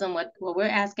it tells them what we're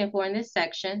asking for in this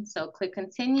section. So click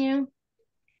continue.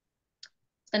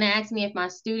 It's going to ask me if my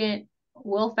student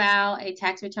will file a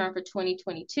tax return for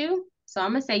 2022. So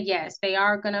I'm going to say yes, they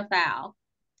are going to file.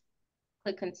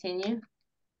 Click continue.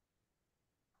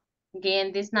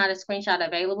 Again, this is not a screenshot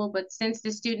available, but since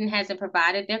the student hasn't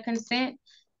provided their consent,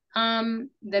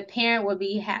 the parent would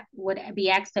be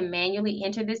asked to manually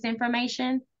enter this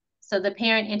information. So the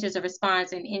parent enters a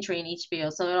response and entry in each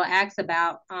field. So it'll ask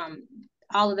about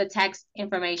all of the tax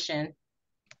information,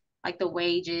 like the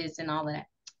wages and all of that.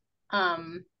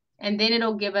 And then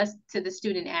it'll give us to the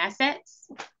student assets.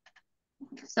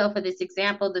 So for this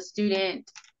example, the student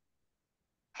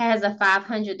has a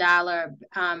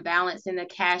 $500 balance in the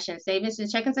cash and savings and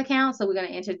checkings account. So we're going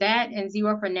to enter that, and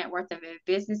 0 for net worth of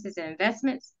businesses and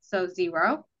investments. So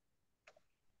 0.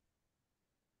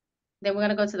 Then we're going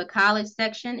to go to the college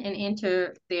section and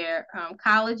enter their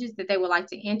colleges that they would like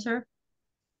to enter.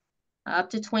 Up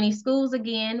to 20 schools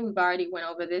again. We've already went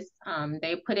over this.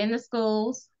 They put in the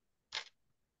schools.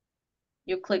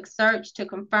 You'll click search to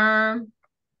confirm.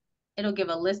 It'll give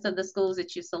a list of the schools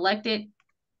that you selected.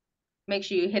 Make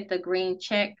sure you hit the green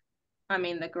check,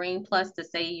 the green plus to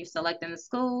say you're selecting the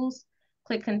schools.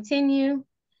 Click continue,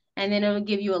 and then it'll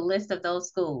give you a list of those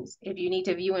schools. If you need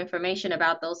to view information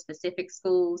about those specific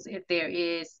schools, if there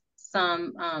is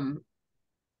some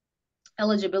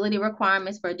eligibility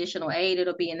requirements for additional aid,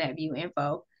 it'll be in that view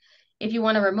info. If you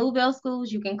want to remove those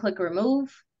schools, you can click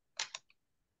remove.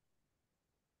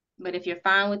 But if you're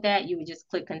fine with that, you would just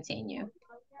click continue.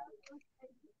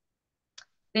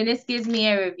 Then this gives me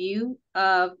a review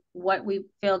of what we've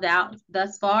filled out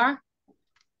thus far.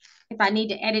 If I need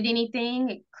to edit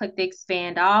anything, click the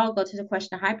expand all, go to the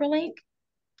question hyperlink,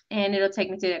 and it'll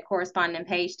take me to that corresponding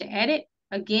page to edit.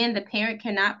 Again, the parent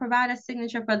cannot provide a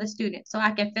signature for the student. So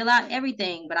I can fill out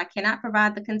everything, but I cannot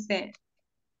provide the consent.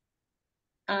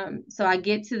 So I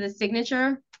get to the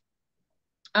signature,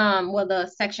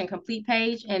 the section complete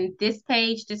page, and this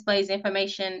page displays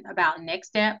information about next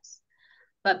steps.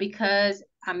 But because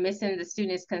I'm missing the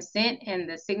student's consent and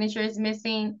the signature is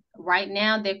missing, right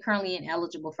now they're currently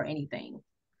ineligible for anything.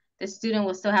 The student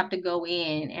will still have to go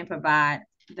in and provide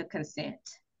the consent.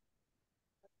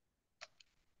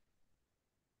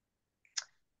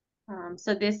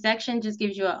 So this section just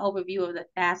gives you an overview of the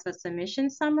FAFSA submission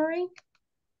summary.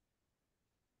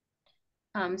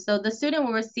 So the student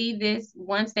will receive this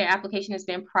once their application has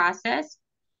been processed,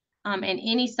 and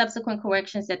any subsequent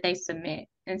corrections that they submit.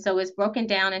 And so it's broken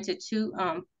down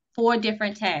into four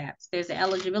different tabs. There's an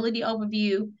eligibility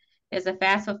overview, there's a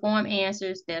FAFSA form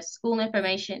answers, there's school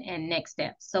information, and next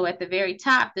steps. So at the very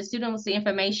top, the student will see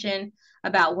information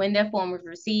about when their form was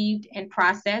received and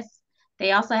processed.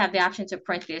 They also have the option to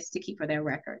print this to keep for their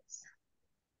records.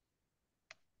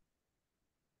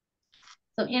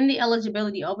 So in the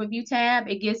eligibility overview tab,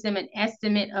 it gives them an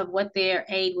estimate of what their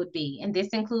aid would be. And this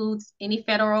includes any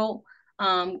federal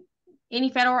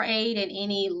aid and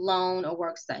any loan or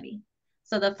work study.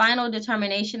 So the final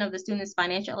determination of the student's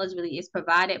financial eligibility is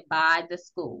provided by the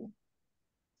school.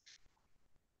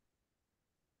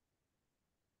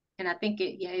 And I think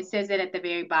it says it at the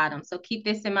very bottom. So keep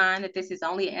this in mind that this is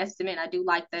only an estimate. I do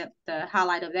like the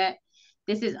highlight of that.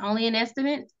 This is only an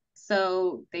estimate.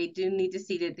 So they do need to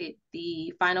see that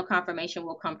the final confirmation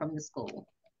will come from the school.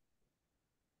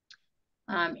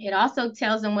 It also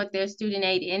tells them what their student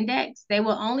aid index. They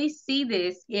will only see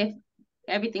this if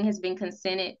everything has been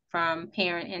consented from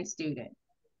parent and student.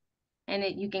 And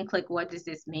you can click what does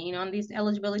this mean on this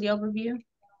eligibility overview.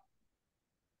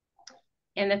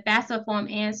 In the FAFSA form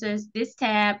answers, this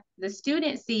tab, the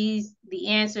student sees the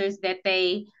answers that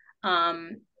they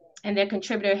and their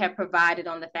contributor have provided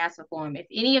on the FAFSA form. If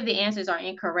any of the answers are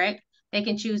incorrect, they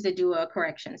can choose to do a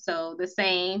correction. So the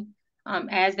same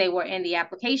as they were in the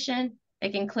application, they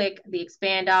can click the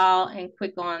expand all and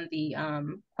click on the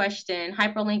question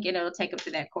hyperlink, and it'll take them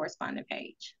to that corresponding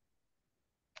page.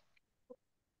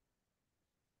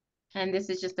 And this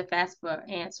is just the FAFSA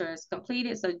answers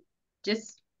completed. So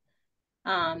just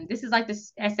this is like the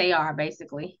SAR,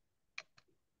 basically,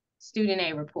 student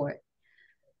aid report.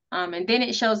 And then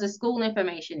it shows the school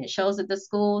information. It shows that the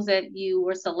schools that you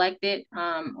were selected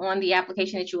on the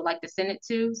application that you would like to send it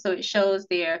to. So it shows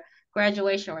their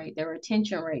graduation rate, their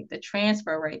retention rate, the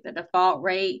transfer rate, the default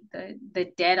rate,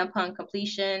 the debt upon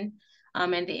completion,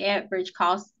 and the average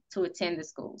cost to attend the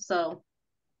school. So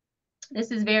this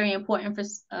is very important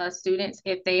for students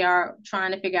if they are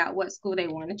trying to figure out what school they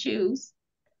want to choose.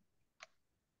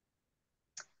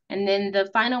 And then the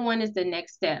final one is the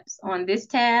next steps. On this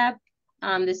tab,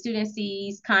 the student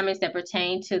sees comments that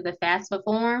pertain to the FAFSA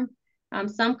form.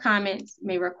 Some comments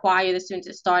may require the student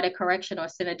to start a correction or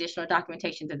send additional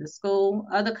documentation to the school.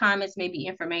 Other comments may be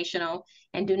informational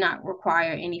and do not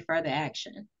require any further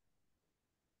action.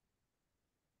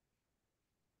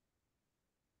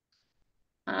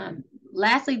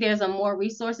 Lastly, there's a more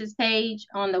resources page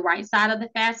on the right side of the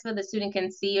FAFSA. The student can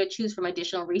see or choose from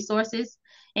additional resources,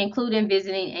 including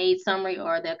visiting aid summary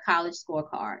or the college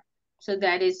scorecard. So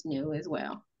that is new as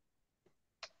well.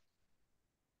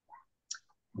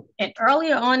 And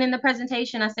earlier on in the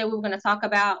presentation, I said we were going to talk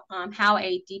about how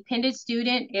a dependent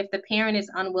student, if the parent is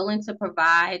unwilling to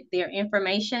provide their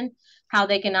information, how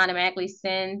they can automatically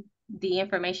send the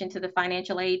information to the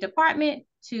financial aid department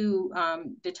to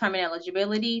determine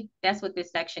eligibility. That's what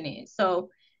this section is. So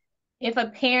if a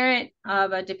parent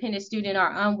of a dependent student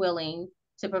are unwilling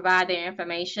to provide their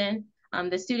information,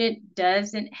 the student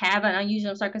doesn't have an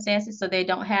unusual circumstances, so they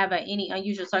don't have any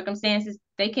unusual circumstances,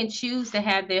 they can choose to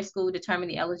have their school determine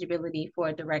the eligibility for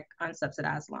a direct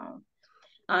unsubsidized loan.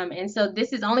 And so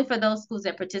this is only for those schools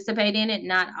that participate in it.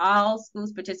 Not all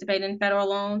schools participate in federal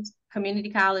loans, community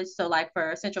college. So like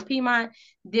for Central Piedmont,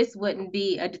 this wouldn't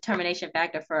be a determination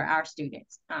factor for our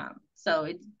students.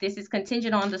 This is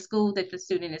contingent on the school that the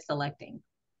student is selecting,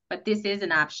 but this is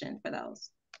an option for those.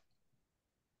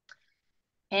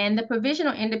 And the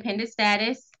provisional independent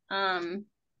status,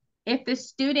 if the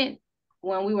student,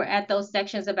 when we were at those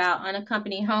sections about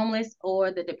unaccompanied homeless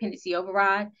or the dependency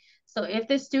override, so if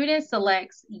the student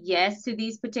selects yes to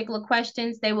these particular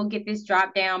questions, they will get this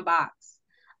drop-down box,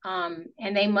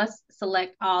 and they must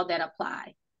select all that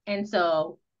apply. And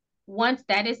so once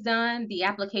that is done, the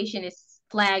application is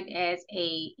flagged as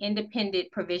a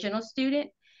independent provisional student,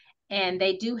 and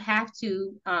they do have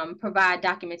to provide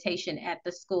documentation at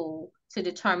the school to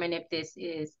determine if this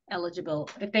is eligible,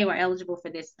 if they were eligible for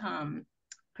this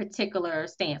particular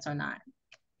stance or not.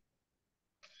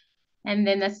 And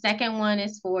then the second one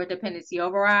is for dependency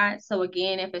override. So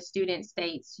again, if a student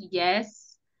states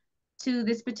yes to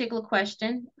this particular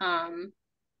question,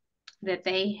 that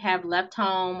they have left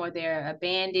home or they're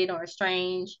abandoned or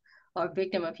estranged or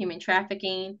victim of human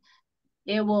trafficking,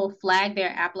 it will flag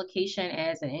their application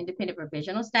as an independent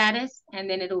provisional status, and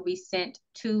then it will be sent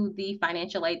to the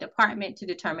financial aid department to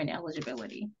determine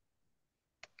eligibility.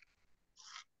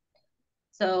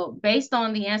 So based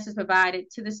on the answers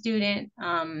provided to the student,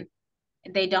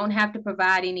 they don't have to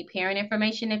provide any parent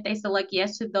information if they select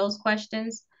yes to those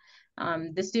questions.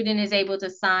 The student is able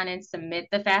to sign and submit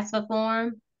the FAFSA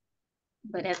form,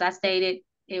 but as I stated,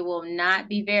 it will not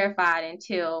be verified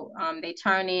until they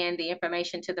turn in the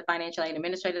information to the financial aid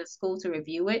administrator of the school to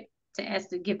review it,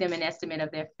 to give them an estimate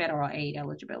of their federal aid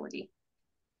eligibility.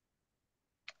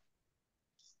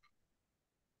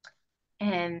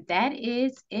 And that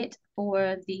is it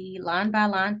for the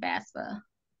line-by-line FAFSA.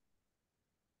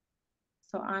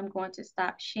 So I'm going to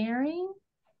stop sharing.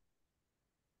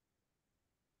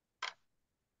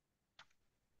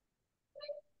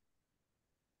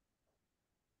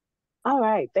 All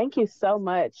right. Thank you so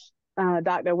much,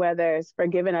 Dr. Weathers, for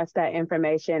giving us that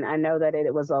information. I know that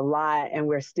it was a lot, and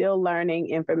we're still learning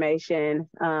information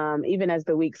even as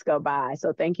the weeks go by.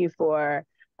 So thank you for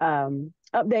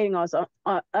updating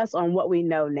us on what we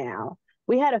know now.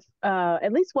 We had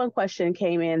at least one question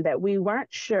came in that we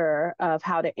weren't sure of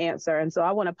how to answer. And so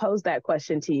I want to pose that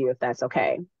question to you, if that's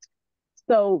okay.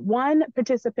 So one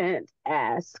participant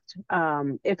asked,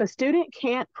 if a student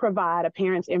can't provide a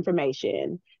parent's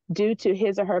information due to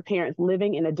his or her parents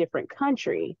living in a different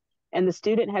country, and the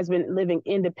student has been living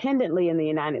independently in the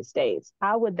United States,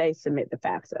 how would they submit the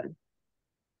FAFSA?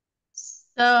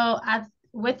 So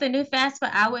with the new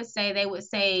FAFSA, I would say they would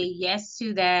say yes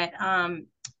to that,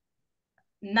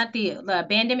 not the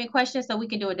abandonment question, so we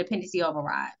can do a dependency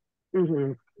override.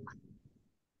 Mm-hmm.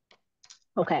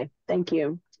 Okay, thank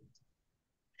you.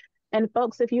 And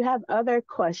folks, if you have other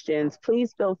questions,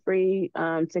 please feel free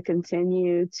to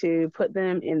continue to put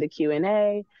them in the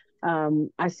Q&A.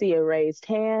 I see a raised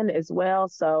hand as well,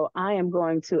 so I am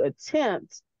going to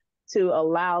attempt to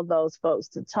allow those folks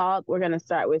to talk. We're going to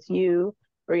start with you,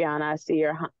 Brianna. I see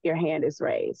your hand is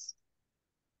raised.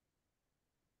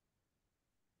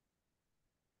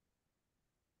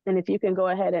 And if you can go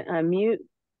ahead and unmute,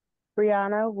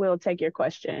 Brianna, we'll take your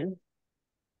question.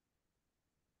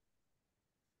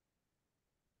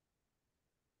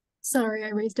 Sorry, I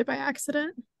raised it by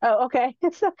accident. Oh, okay.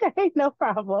 It's okay. No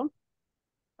problem.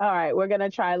 All right, we're going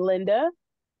to try Linda.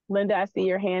 Linda, I see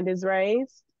your hand is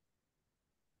raised.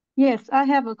 Yes, I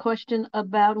have a question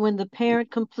about when the parent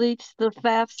completes the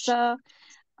FAFSA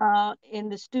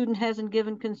and the student hasn't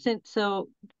given consent. So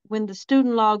when the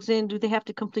student logs in, do they have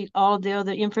to complete all of the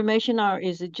other information, or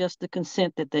is it just the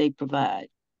consent that they provide?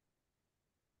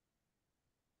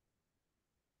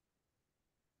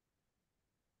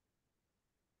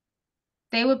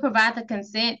 They would provide the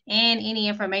consent and any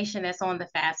information that's on the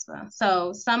FAFSA.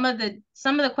 So some of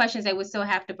the questions they would still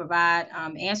have to provide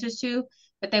answers to,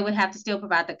 but they would have to still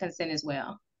provide the consent as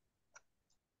well.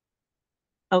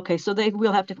 Okay, so they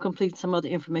will have to complete some other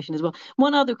information as well.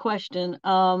 One other question.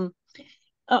 On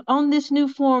this new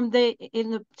form, they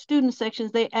in the student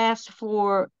sections, they asked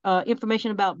for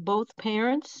information about both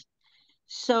parents.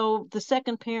 So the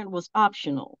second parent was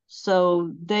optional.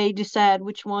 So they decide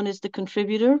which one is the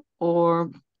contributor,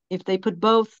 or if they put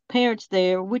both parents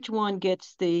there, which one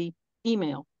gets the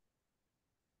email?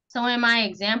 So in my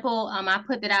example, I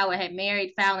put that I had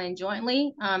married Fallon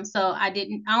jointly. So I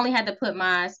only had to put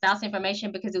my spouse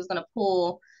information because it was going to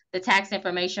pull the tax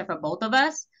information for both of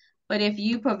us. But if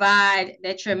you provide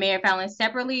that you're married Fallon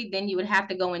separately, then you would have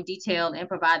to go in detail and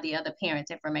provide the other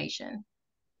parent's information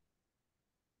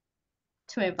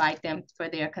to invite them for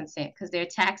their consent, because their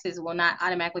taxes will not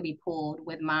automatically be pulled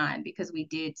with mine because we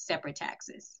did separate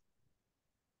taxes.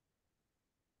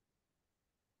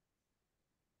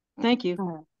 Thank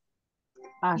you.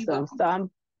 Awesome. So I'm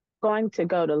going to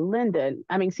go to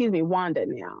Wanda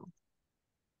now.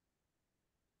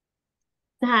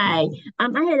 Hi,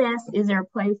 I had asked, is there a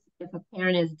place if a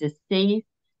parent is deceased?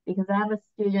 Because I have a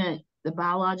student, the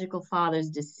biological father's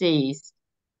deceased.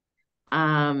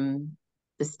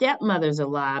 The stepmother's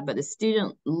alive, but the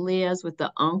student lives with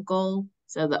the uncle.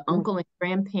 So the uncle and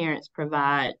grandparents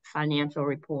provide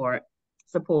financial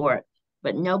support,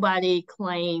 but nobody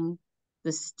claimed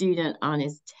the student on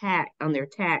their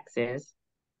taxes.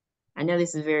 I know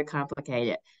this is very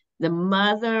complicated. The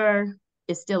mother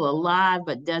is still alive,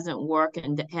 but doesn't work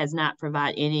and has not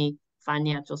provided any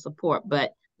financial support,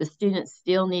 but the student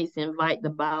still needs to invite the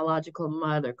biological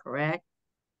mother, correct?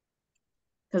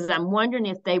 Because I'm wondering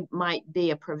if they might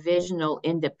be a provisional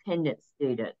independent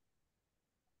student.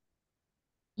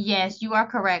 Yes, you are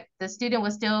correct. The student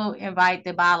would still invite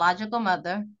the biological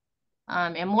mother,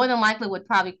 and more than likely would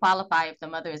probably qualify if the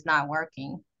mother is not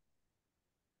working.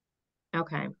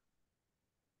 Okay.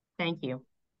 Thank you.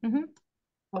 Mm-hmm.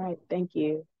 All right, thank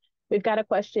you. We've got a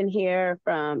question here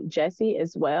from Jesse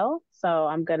as well. So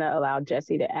I'm going to allow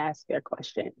Jesse to ask their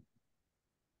question.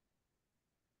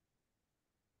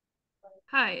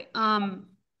 Hi,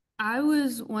 I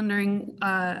was wondering,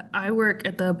 I work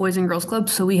at the Boys and Girls Club,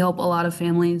 so we help a lot of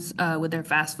families with their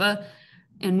FAFSA,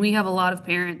 and we have a lot of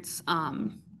parents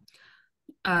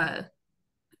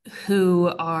who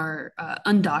are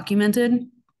undocumented,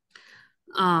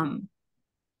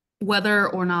 whether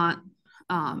or not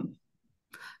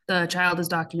the child is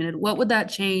documented. What would that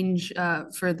change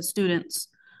for the students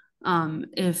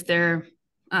if their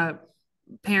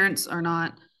parents are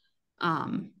not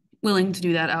willing to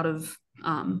do that out of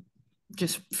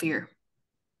just fear?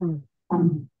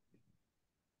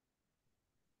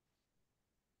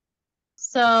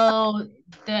 So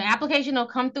the application will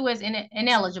come through as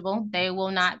ineligible. They will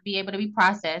not be able to be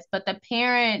processed, but the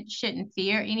parent shouldn't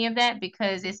fear any of that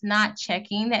because it's not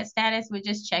checking that status. We're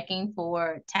just checking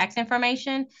for tax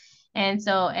information. And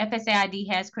so FSAID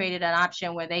has created an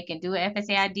option where they can do an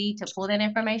FSAID to pull that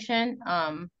information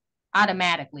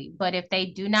automatically. But if they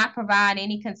do not provide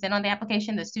any consent on the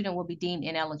application, the student will be deemed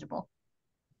ineligible.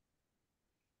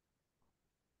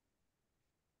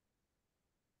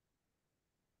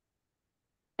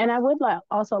 And I would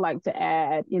also like to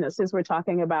add, since we're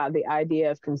talking about the idea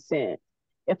of consent,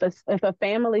 if a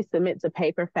family submits a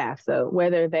paper FAFSA,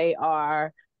 whether they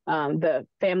are the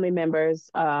family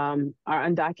members are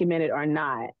undocumented or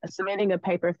not, submitting a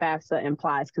paper FAFSA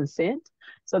implies consent.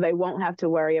 So they won't have to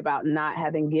worry about not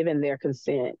having given their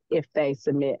consent if they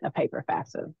submit a paper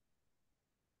FAFSA.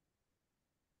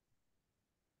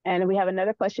 And we have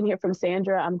another question here from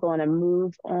Sandra. I'm going to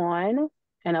move on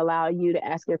and allow you to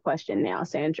ask your question now,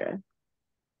 Sandra.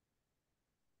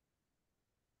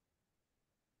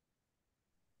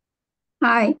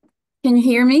 Hi, can you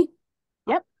hear me?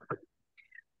 Yep.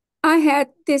 I had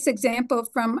this example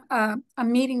from a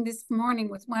meeting this morning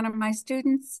with one of my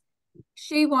students.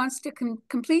 She wants to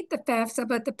complete the FAFSA,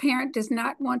 but the parent does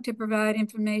not want to provide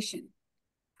information.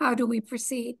 How do we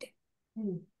proceed?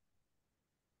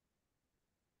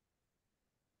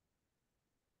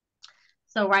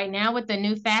 So right now with the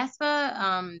new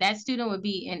FAFSA, that student would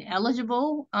be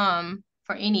ineligible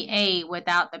for any aid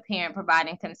without the parent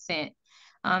providing consent.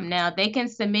 Now they can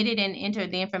submit it and enter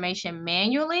the information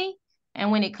manually. And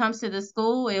when it comes to the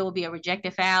school, it will be a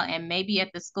rejected file. And maybe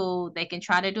at the school, they can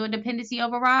try to do a dependency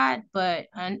override, but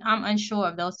I'm unsure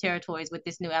of those territories with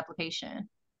this new application.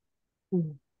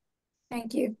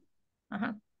 Thank you.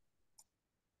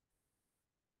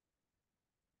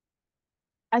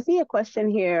 I see a question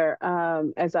here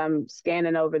as I'm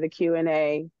scanning over the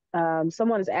Q&A.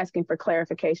 Someone is asking for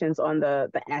clarifications on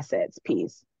the assets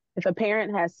piece. If a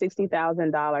parent has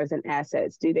 $60,000 in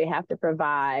assets, do they have to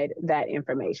provide that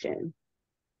information?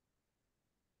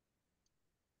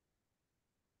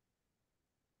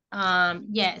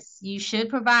 Yes, you should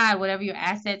provide whatever your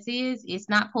assets is. It's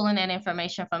not pulling that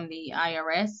information from the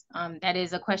IRS. That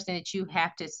is a question that you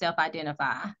have to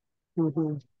self-identify.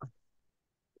 Mm-hmm.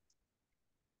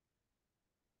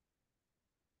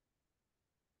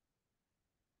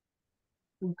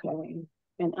 Okay.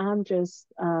 And I'm just,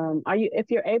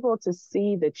 if you're able to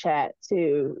see the chat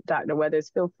too, Dr.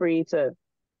 Weathers, feel free to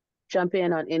jump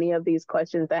in on any of these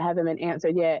questions that haven't been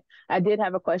answered yet. I did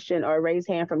have a question or a raised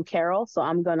hand from Carol, so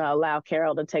I'm going to allow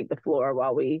Carol to take the floor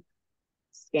while we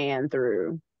scan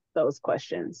through those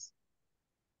questions.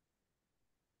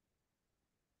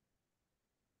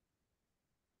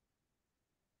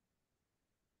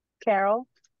 Carol,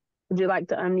 would you like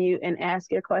to unmute and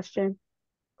ask your question?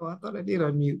 Oh, I thought I did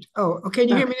unmute. Oh, can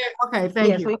you hear me now? Okay, thank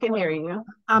you. Yes, we can hear you.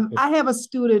 I have a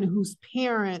student whose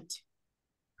parent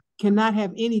cannot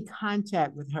have any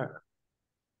contact with her.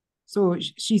 So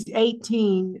she's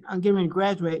 18, I'm getting ready to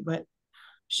graduate, but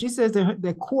she says that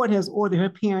the court has ordered her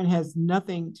parent has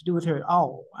nothing to do with her at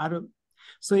all.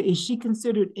 So is she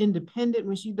considered independent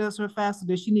when she does her FAFSA?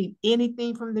 Does she need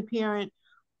anything from the parent?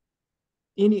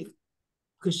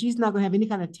 Because she's not going to have any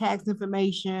kind of tax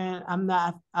information.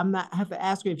 I have to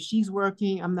ask her if she's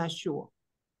working. I'm not sure.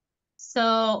 So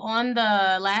on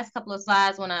the last couple of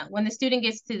slides, when the student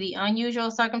gets to the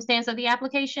unusual circumstance of the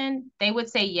application, they would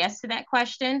say yes to that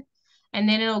question. And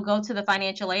then it'll go to the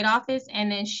financial aid office.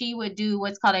 And then she would do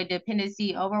what's called a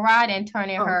dependency override and turn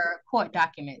in her court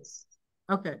documents.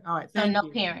 Okay. All right. Thank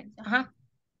you. Parent.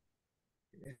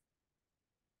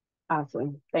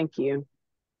 Awesome. Thank you.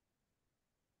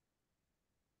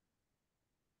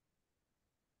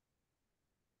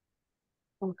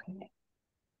 Okay.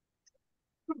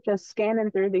 Just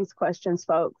scanning through these questions,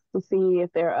 folks, to see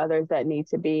if there are others that need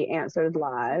to be answered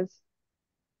live.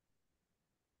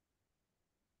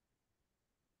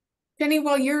 Jenny,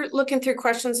 while you're looking through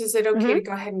questions, is it okay to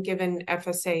go ahead and give an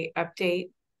FSA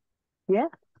update? Yeah.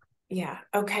 Yeah.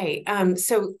 Okay.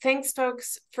 So thanks,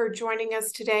 folks, for joining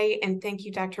us today. And thank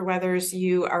you, Dr. Weathers.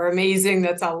 You are amazing.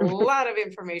 That's a lot of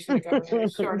information to cover in a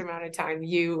short amount of time.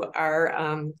 You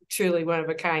are truly one of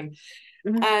a kind.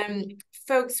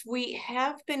 Folks, we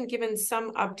have been given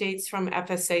some updates from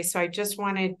FSA, so I just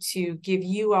wanted to give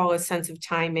you all a sense of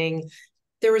timing.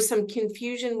 There was some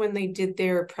confusion when they did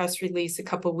their press release a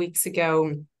couple of weeks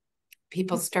ago.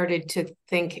 People started to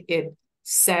think it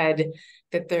said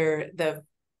that the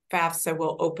FAFSA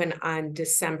will open on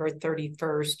December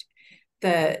 31st.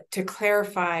 To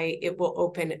clarify, it will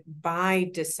open by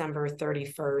December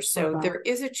 31st. So there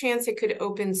is a chance it could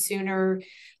open sooner.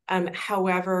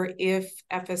 However, if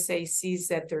FSA sees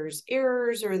that there's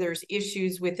errors or there's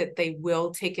issues with it, they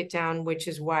will take it down, which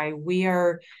is why we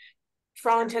are,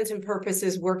 for all intents and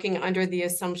purposes, working under the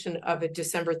assumption of a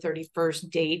December 31st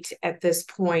date at this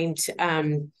point.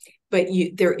 but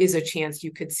there is a chance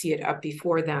you could see it up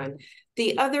before then.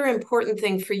 The other important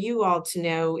thing for you all to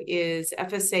know is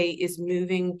FSA is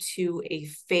moving to a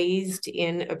phased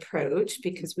in approach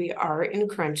because we are in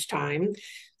crunch time.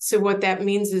 So what that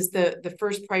means is the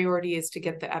first priority is to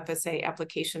get the FSA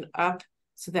application up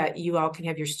so that you all can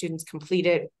have your students complete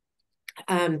it.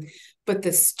 But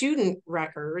the student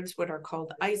records, what are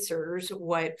called ICERs,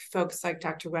 what folks like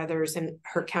Dr. Weathers and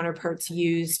her counterparts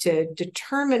use to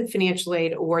determine financial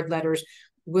aid award letters,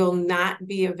 will not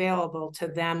be available to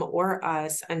them or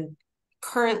us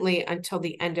currently until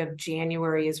the end of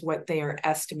January is what they are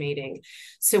estimating.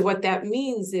 So what that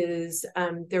means is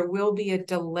there will be a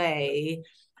delay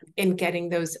in getting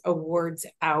those awards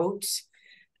out.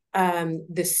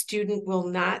 The student will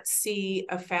not see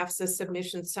a FAFSA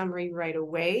submission summary right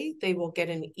away. They will get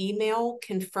an email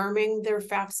confirming their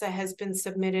FAFSA has been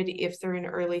submitted if they're an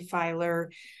early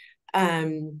filer.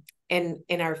 And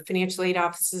our financial aid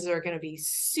offices are going to be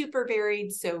super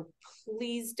varied. So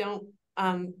please don't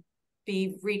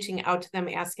be reaching out to them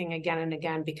asking again and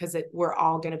again, because we're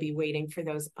all going to be waiting for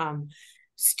those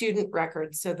student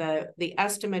records. So the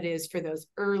estimate is for those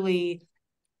early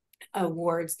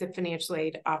awards, the financial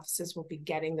aid offices will be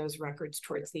getting those records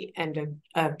towards the end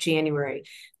of January.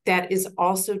 That is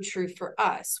also true for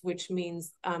us, which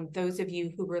means those of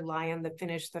you who rely on the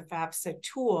Finish the FAFSA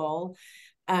tool,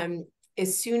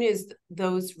 as soon as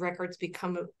those records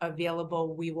become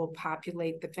available, we will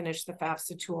populate the Finish the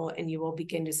FAFSA tool, and you will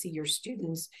begin to see your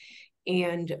students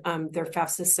and their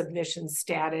FAFSA submission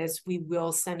status. We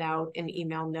will send out an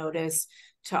email notice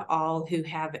to all who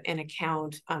have an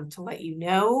account to let you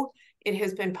know it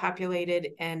has been populated.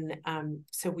 And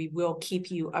so we will keep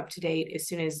you up to date. As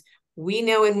soon as we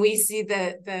know and we see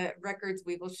the records,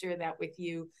 we will share that with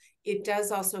you. It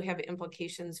does also have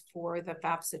implications for the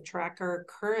FAFSA tracker.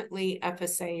 Currently,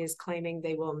 FSA is claiming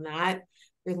they will not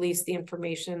release the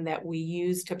information that we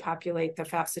use to populate the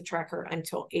FAFSA tracker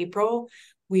until April.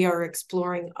 We are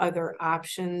exploring other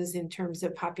options in terms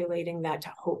of populating that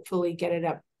to hopefully get it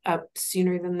up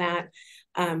sooner than that,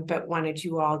 but wanted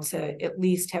you all to at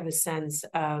least have a sense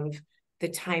of the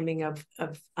timing of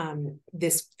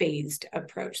this phased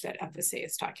approach that FSA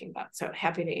is talking about. So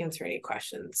happy to answer any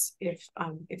questions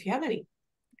if you have any.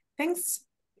 Thanks.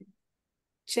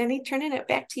 Jenny, turning it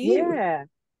back to you. Yeah,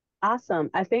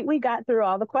 awesome. I think we got through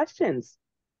all the questions.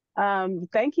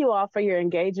 Thank you all for your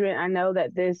engagement. I know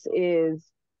that this is,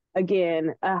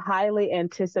 again, a highly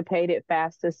anticipated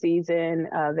FAFSA season.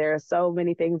 There are so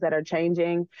many things that are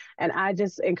changing, and I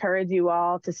just encourage you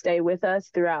all to stay with us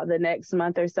throughout the next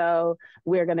month or so.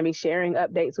 We're going to be sharing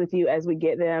updates with you as we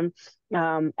get them.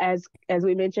 As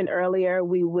we mentioned earlier,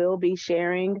 we will be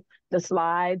sharing the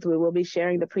slides. We will be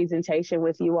sharing the presentation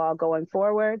with you all going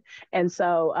forward. And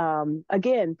so,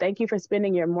 again, thank you for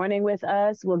spending your morning with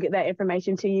us. We'll get that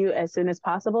information to you as soon as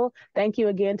possible. Thank you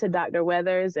again to Dr.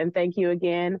 Weathers, and thank you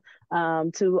again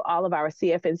to all of our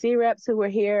CFNC reps who were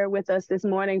here with us this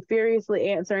morning, furiously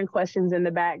answering questions in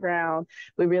the background.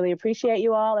 We really appreciate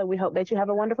you all, and we hope that you have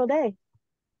a wonderful day.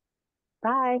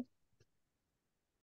 Bye.